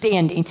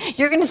understanding,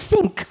 you're going to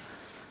sink.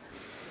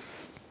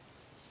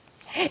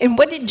 And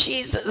what did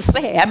Jesus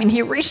say?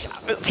 He reached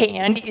out his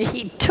hand.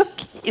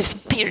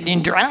 Peter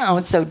didn't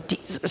drown, so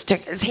Jesus took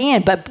his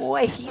hand. But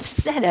boy, he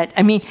said it.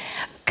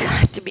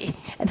 God to be.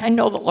 And I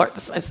know the Lord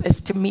says this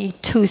to me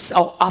too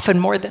so often,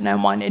 more than I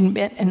want to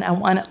admit, and I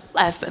want it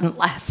less and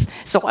less.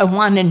 So I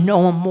want to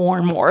know him more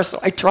and more, so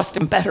I trust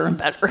him better and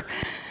better.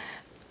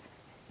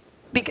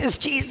 Because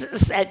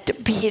Jesus said to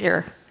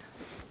Peter,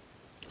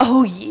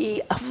 "O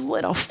ye of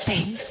little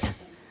faith.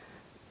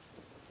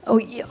 O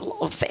ye of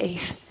little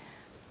faith.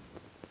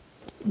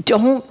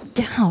 Don't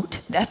doubt."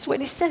 That's what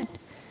he said.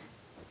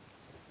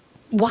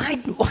 Why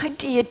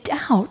do you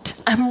doubt?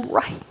 I'm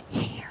right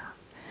here.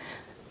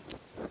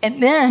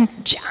 And then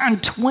John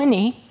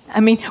 20,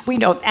 we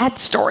know that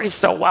story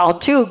so well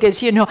too,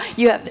 because you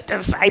have the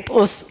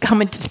disciples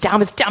coming to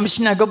Thomas. Thomas,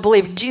 you're not going to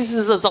believe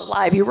Jesus is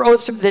alive. He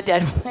rose from the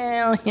dead.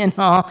 Well,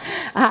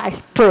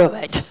 I prove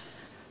it.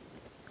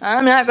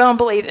 I'm not going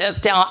to believe this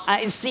till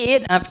I see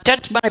it. I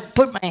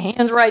put my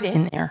hands right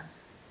in there.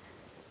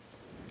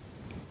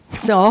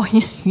 So,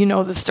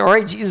 the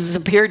story. Jesus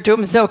appeared to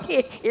him and said,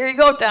 "Okay, here you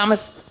go,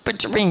 Thomas.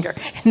 Put your finger."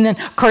 And then,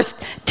 of course,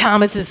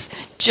 Thomas is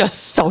just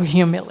so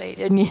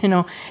humiliated, and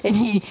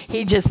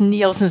he just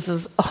kneels and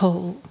says,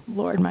 "Oh,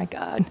 Lord, my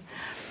God."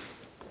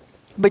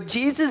 But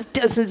Jesus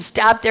doesn't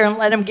stop there and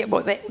let him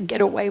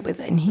get away with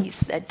it. And he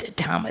said to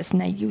Thomas,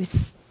 "Now you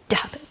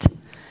stop it.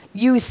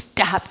 You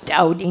stop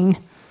doubting.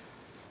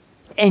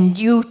 and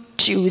you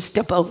choose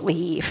to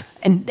believe.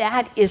 And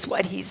that is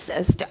what he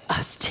says to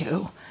us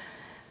too.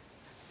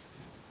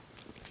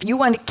 If you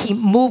want to keep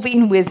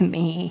moving with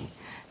me,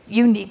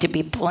 you need to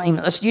be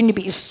blameless. You need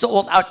to be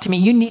sold out to me.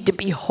 You need to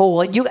be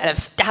whole. You got to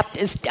stop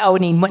this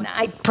doubting. When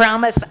I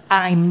promise,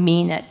 I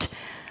mean it.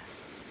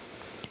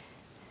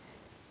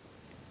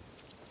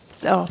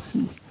 So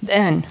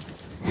then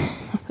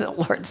the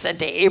Lord said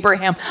to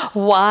Abraham,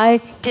 why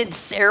did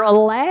Sarah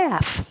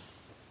laugh?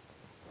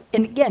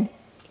 And again,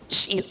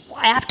 she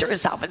laughed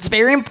herself. It's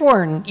very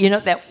important,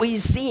 that we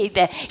see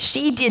that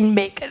she didn't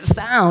make a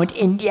sound,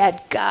 and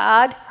yet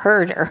God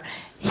heard her.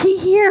 He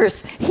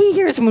hears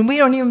when we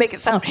don't even make a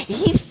sound.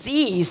 He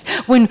sees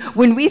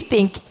when we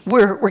think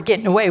we're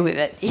getting away with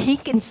it. He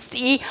can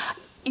see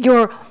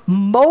your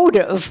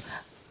motive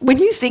when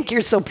you think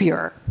you're so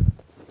pure.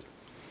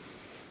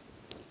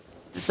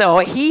 So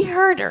he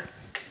heard her.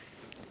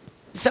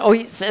 So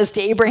he says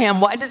to Abraham,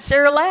 why did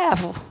Sarah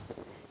laugh?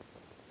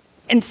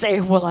 And say,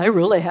 will I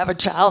really have a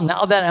child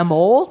now that I'm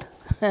old?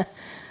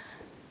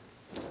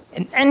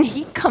 And then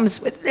he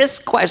comes with this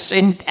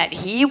question that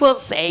he will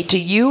say to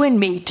you and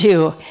me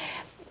too.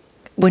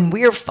 When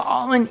we're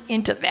falling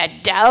into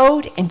that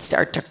doubt and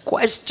start to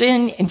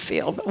question and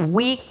feel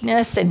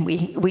weakness, and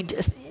we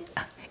just,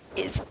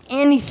 is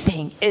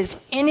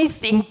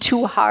anything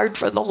too hard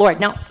for the Lord?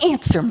 Now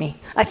answer me.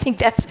 I think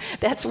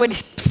that's what he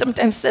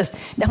sometimes says.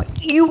 Now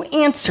you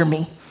answer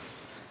me.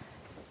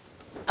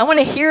 I want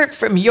to hear it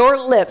from your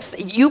lips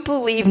that you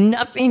believe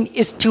nothing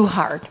is too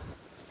hard.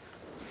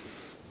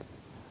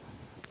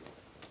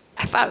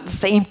 I thought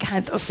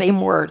the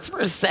same words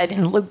were said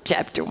in Luke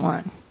chapter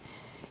 1.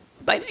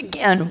 But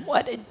again,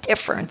 what a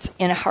difference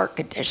in a heart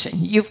condition.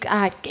 You've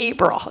got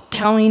Gabriel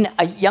telling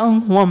a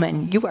young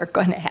woman, you are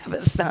going to have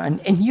a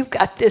son. And you've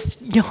got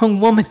this young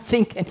woman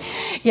thinking,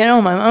 my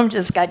mom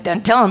just got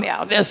done telling me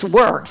how this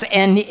works.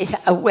 And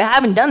we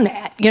haven't done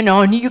that,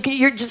 and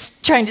you're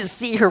just trying to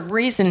see her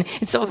reason.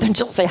 And so then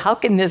she'll say, how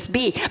can this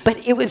be?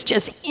 But it was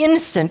just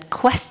innocent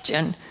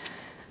question.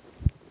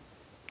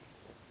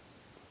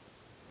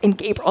 And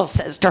Gabriel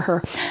says to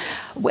her,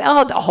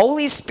 well, the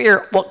Holy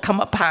Spirit will come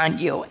upon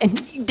you.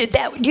 And do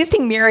you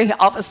think Mary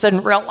all of a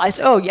sudden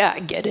realized, oh, yeah, I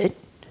get it?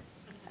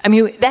 I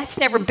mean, that's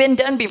never been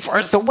done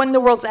before, so what in the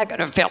world's that going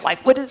to feel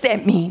like? What does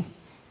that mean?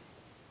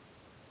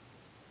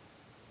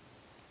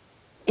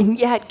 And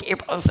yet,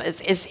 Gabriel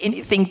says, is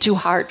anything too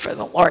hard for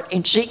the Lord?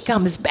 And she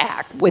comes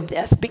back with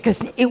this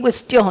because it was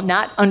still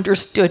not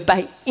understood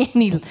by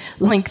any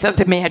length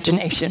of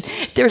imagination.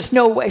 There's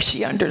no way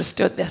she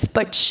understood this,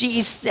 but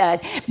she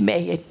said,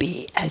 may it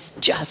be as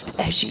just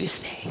as you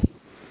say.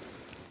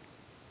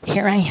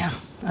 Here I am.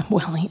 I'm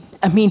willing.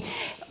 I mean,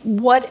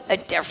 what a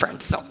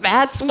difference. So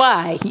that's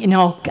why,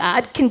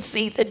 God can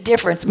see the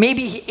difference.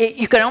 Maybe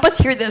you can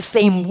almost hear the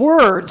same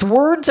words.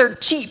 Words are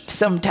cheap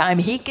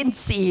sometimes. He can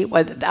see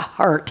whether the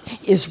heart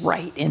is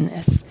right in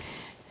this.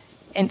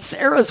 And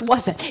Sarah's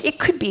wasn't. It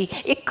could be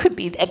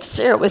that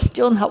Sarah was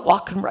still not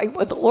walking right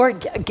with the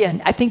Lord.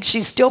 Again, I think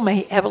she still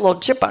may have a little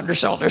chip on her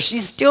shoulder. She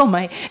still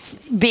might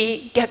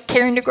be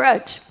carrying a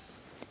grudge.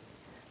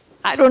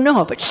 I don't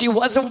know, but she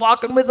wasn't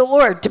walking with the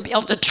Lord to be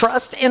able to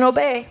trust and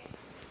obey.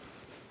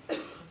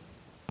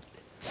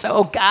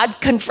 So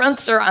God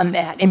confronts her on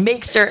that and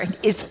makes her,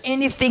 is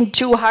anything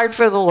too hard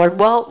for the Lord?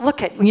 Well,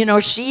 look at,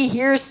 she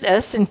hears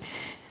this and,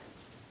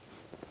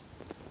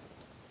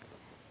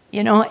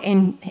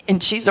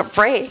 and she's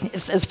afraid. It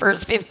says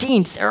verse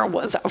 15, Sarah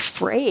was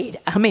afraid.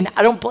 I mean,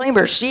 I don't blame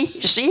her. She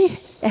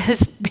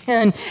has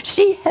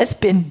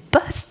been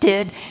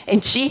busted,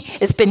 and she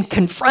has been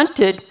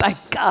confronted by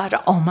God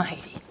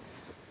Almighty.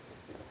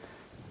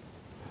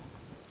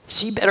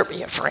 She better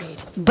be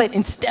afraid. But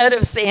instead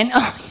of saying,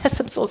 oh, yes,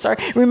 I'm so sorry.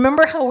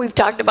 Remember how we've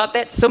talked about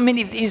that? So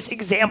many of these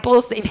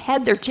examples, they've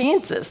had their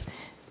chances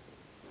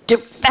to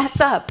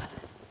fess up.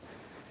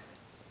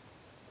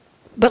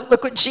 But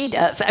look what she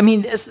does. I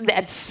mean,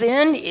 that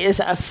sin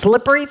is a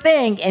slippery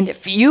thing. And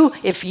if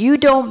you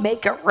don't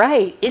make it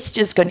right, it's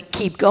just going to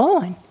keep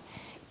going.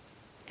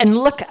 And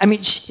look, I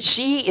mean,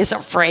 she is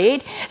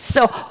afraid.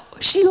 So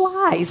she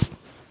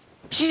lies.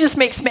 She just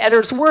makes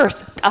matters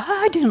worse.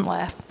 I didn't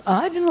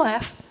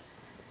laugh.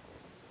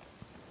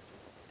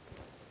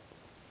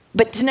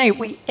 But tonight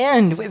we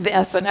end with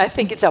this, and I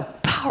think it's a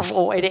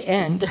powerful way to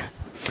end.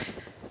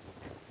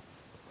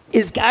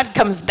 Is God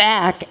comes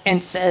back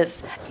and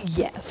says,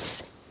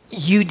 yes,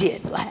 you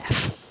did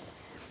laugh.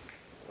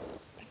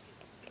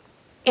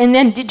 And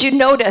then did you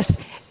notice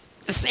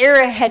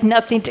Sarah had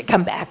nothing to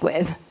come back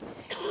with?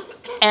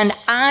 And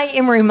I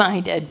am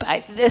reminded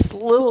by this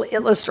little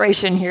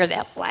illustration here,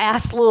 that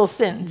last little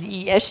sentence,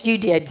 yes, you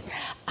did.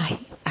 I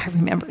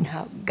remember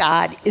now,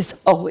 God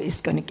is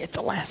always going to get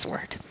the last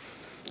word.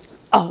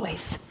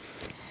 Always.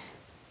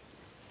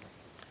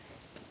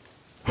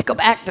 I go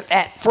back to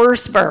that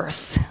first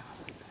verse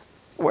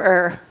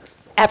where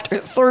after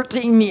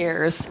 13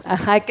 years,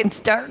 I can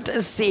start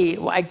to see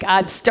why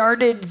God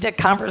started the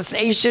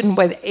conversation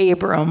with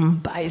Abram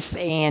by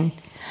saying,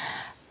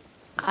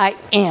 I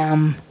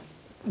am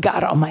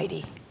God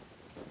Almighty.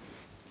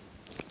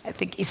 I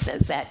think he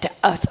says that to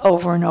us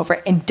over and over,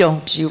 and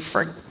don't you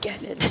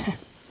forget it.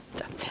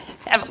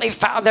 Heavenly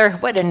Father,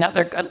 what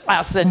another good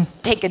lesson.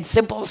 Taking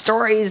simple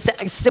stories,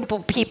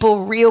 simple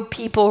people,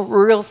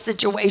 real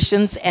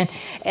situations,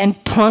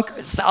 and plunk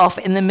ourselves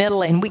in the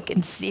middle, and we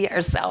can see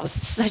ourselves.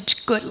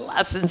 Such good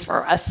lessons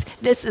for us.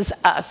 This is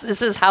us.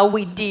 This is how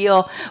we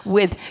deal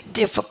with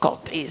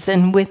difficulties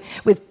and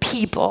with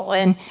people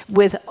and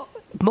with,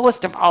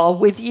 most of all,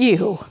 with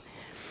you.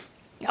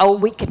 Oh,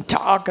 we can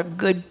talk a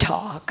good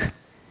talk.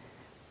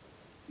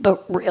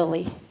 But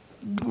really,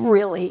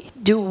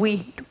 do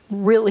we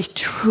really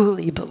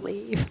truly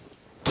believe?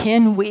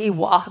 Can we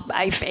walk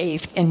by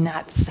faith and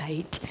not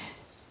sight?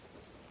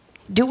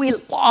 Do we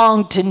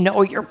long to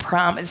know your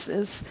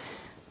promises?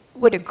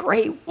 What a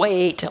great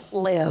way to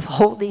live,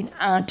 holding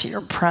on to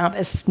your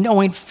promise,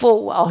 knowing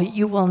full well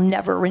you will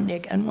never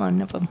renege on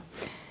one of them.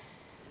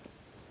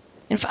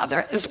 And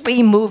Father, as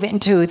we move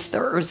into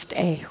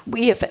Thursday,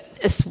 we have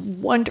this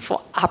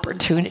wonderful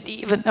opportunity,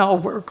 even though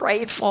we're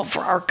grateful for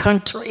our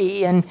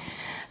country.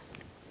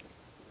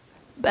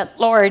 But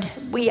Lord,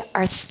 we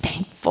are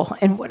thankful.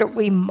 And what are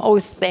we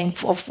most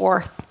thankful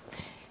for?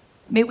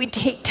 May we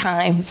take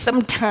time,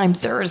 sometime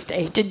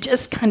Thursday, to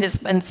just kind of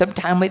spend some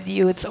time with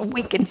you so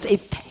we can say,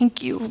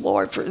 thank you,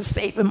 Lord, for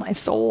saving my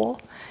soul.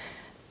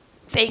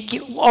 Thank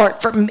you,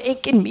 Lord, for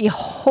making me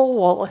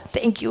whole.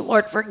 Thank you,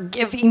 Lord, for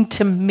giving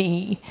to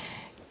me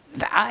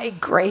thy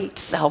great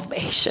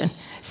salvation,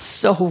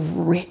 so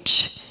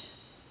rich,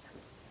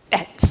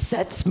 that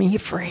sets me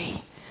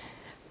free.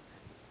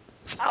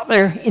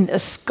 Father, in the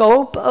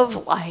scope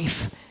of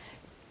life,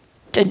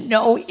 to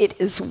know it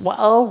is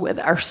well with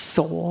our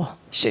soul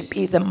should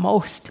be the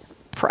most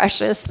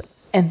precious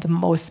and the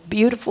most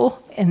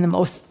beautiful and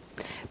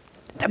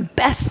the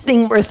best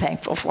thing we're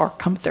thankful for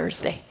come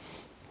Thursday.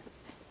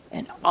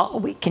 And all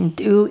we can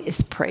do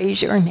is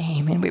praise your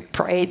name, and we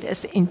pray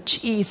this in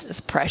Jesus'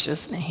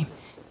 precious name.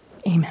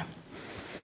 Amen.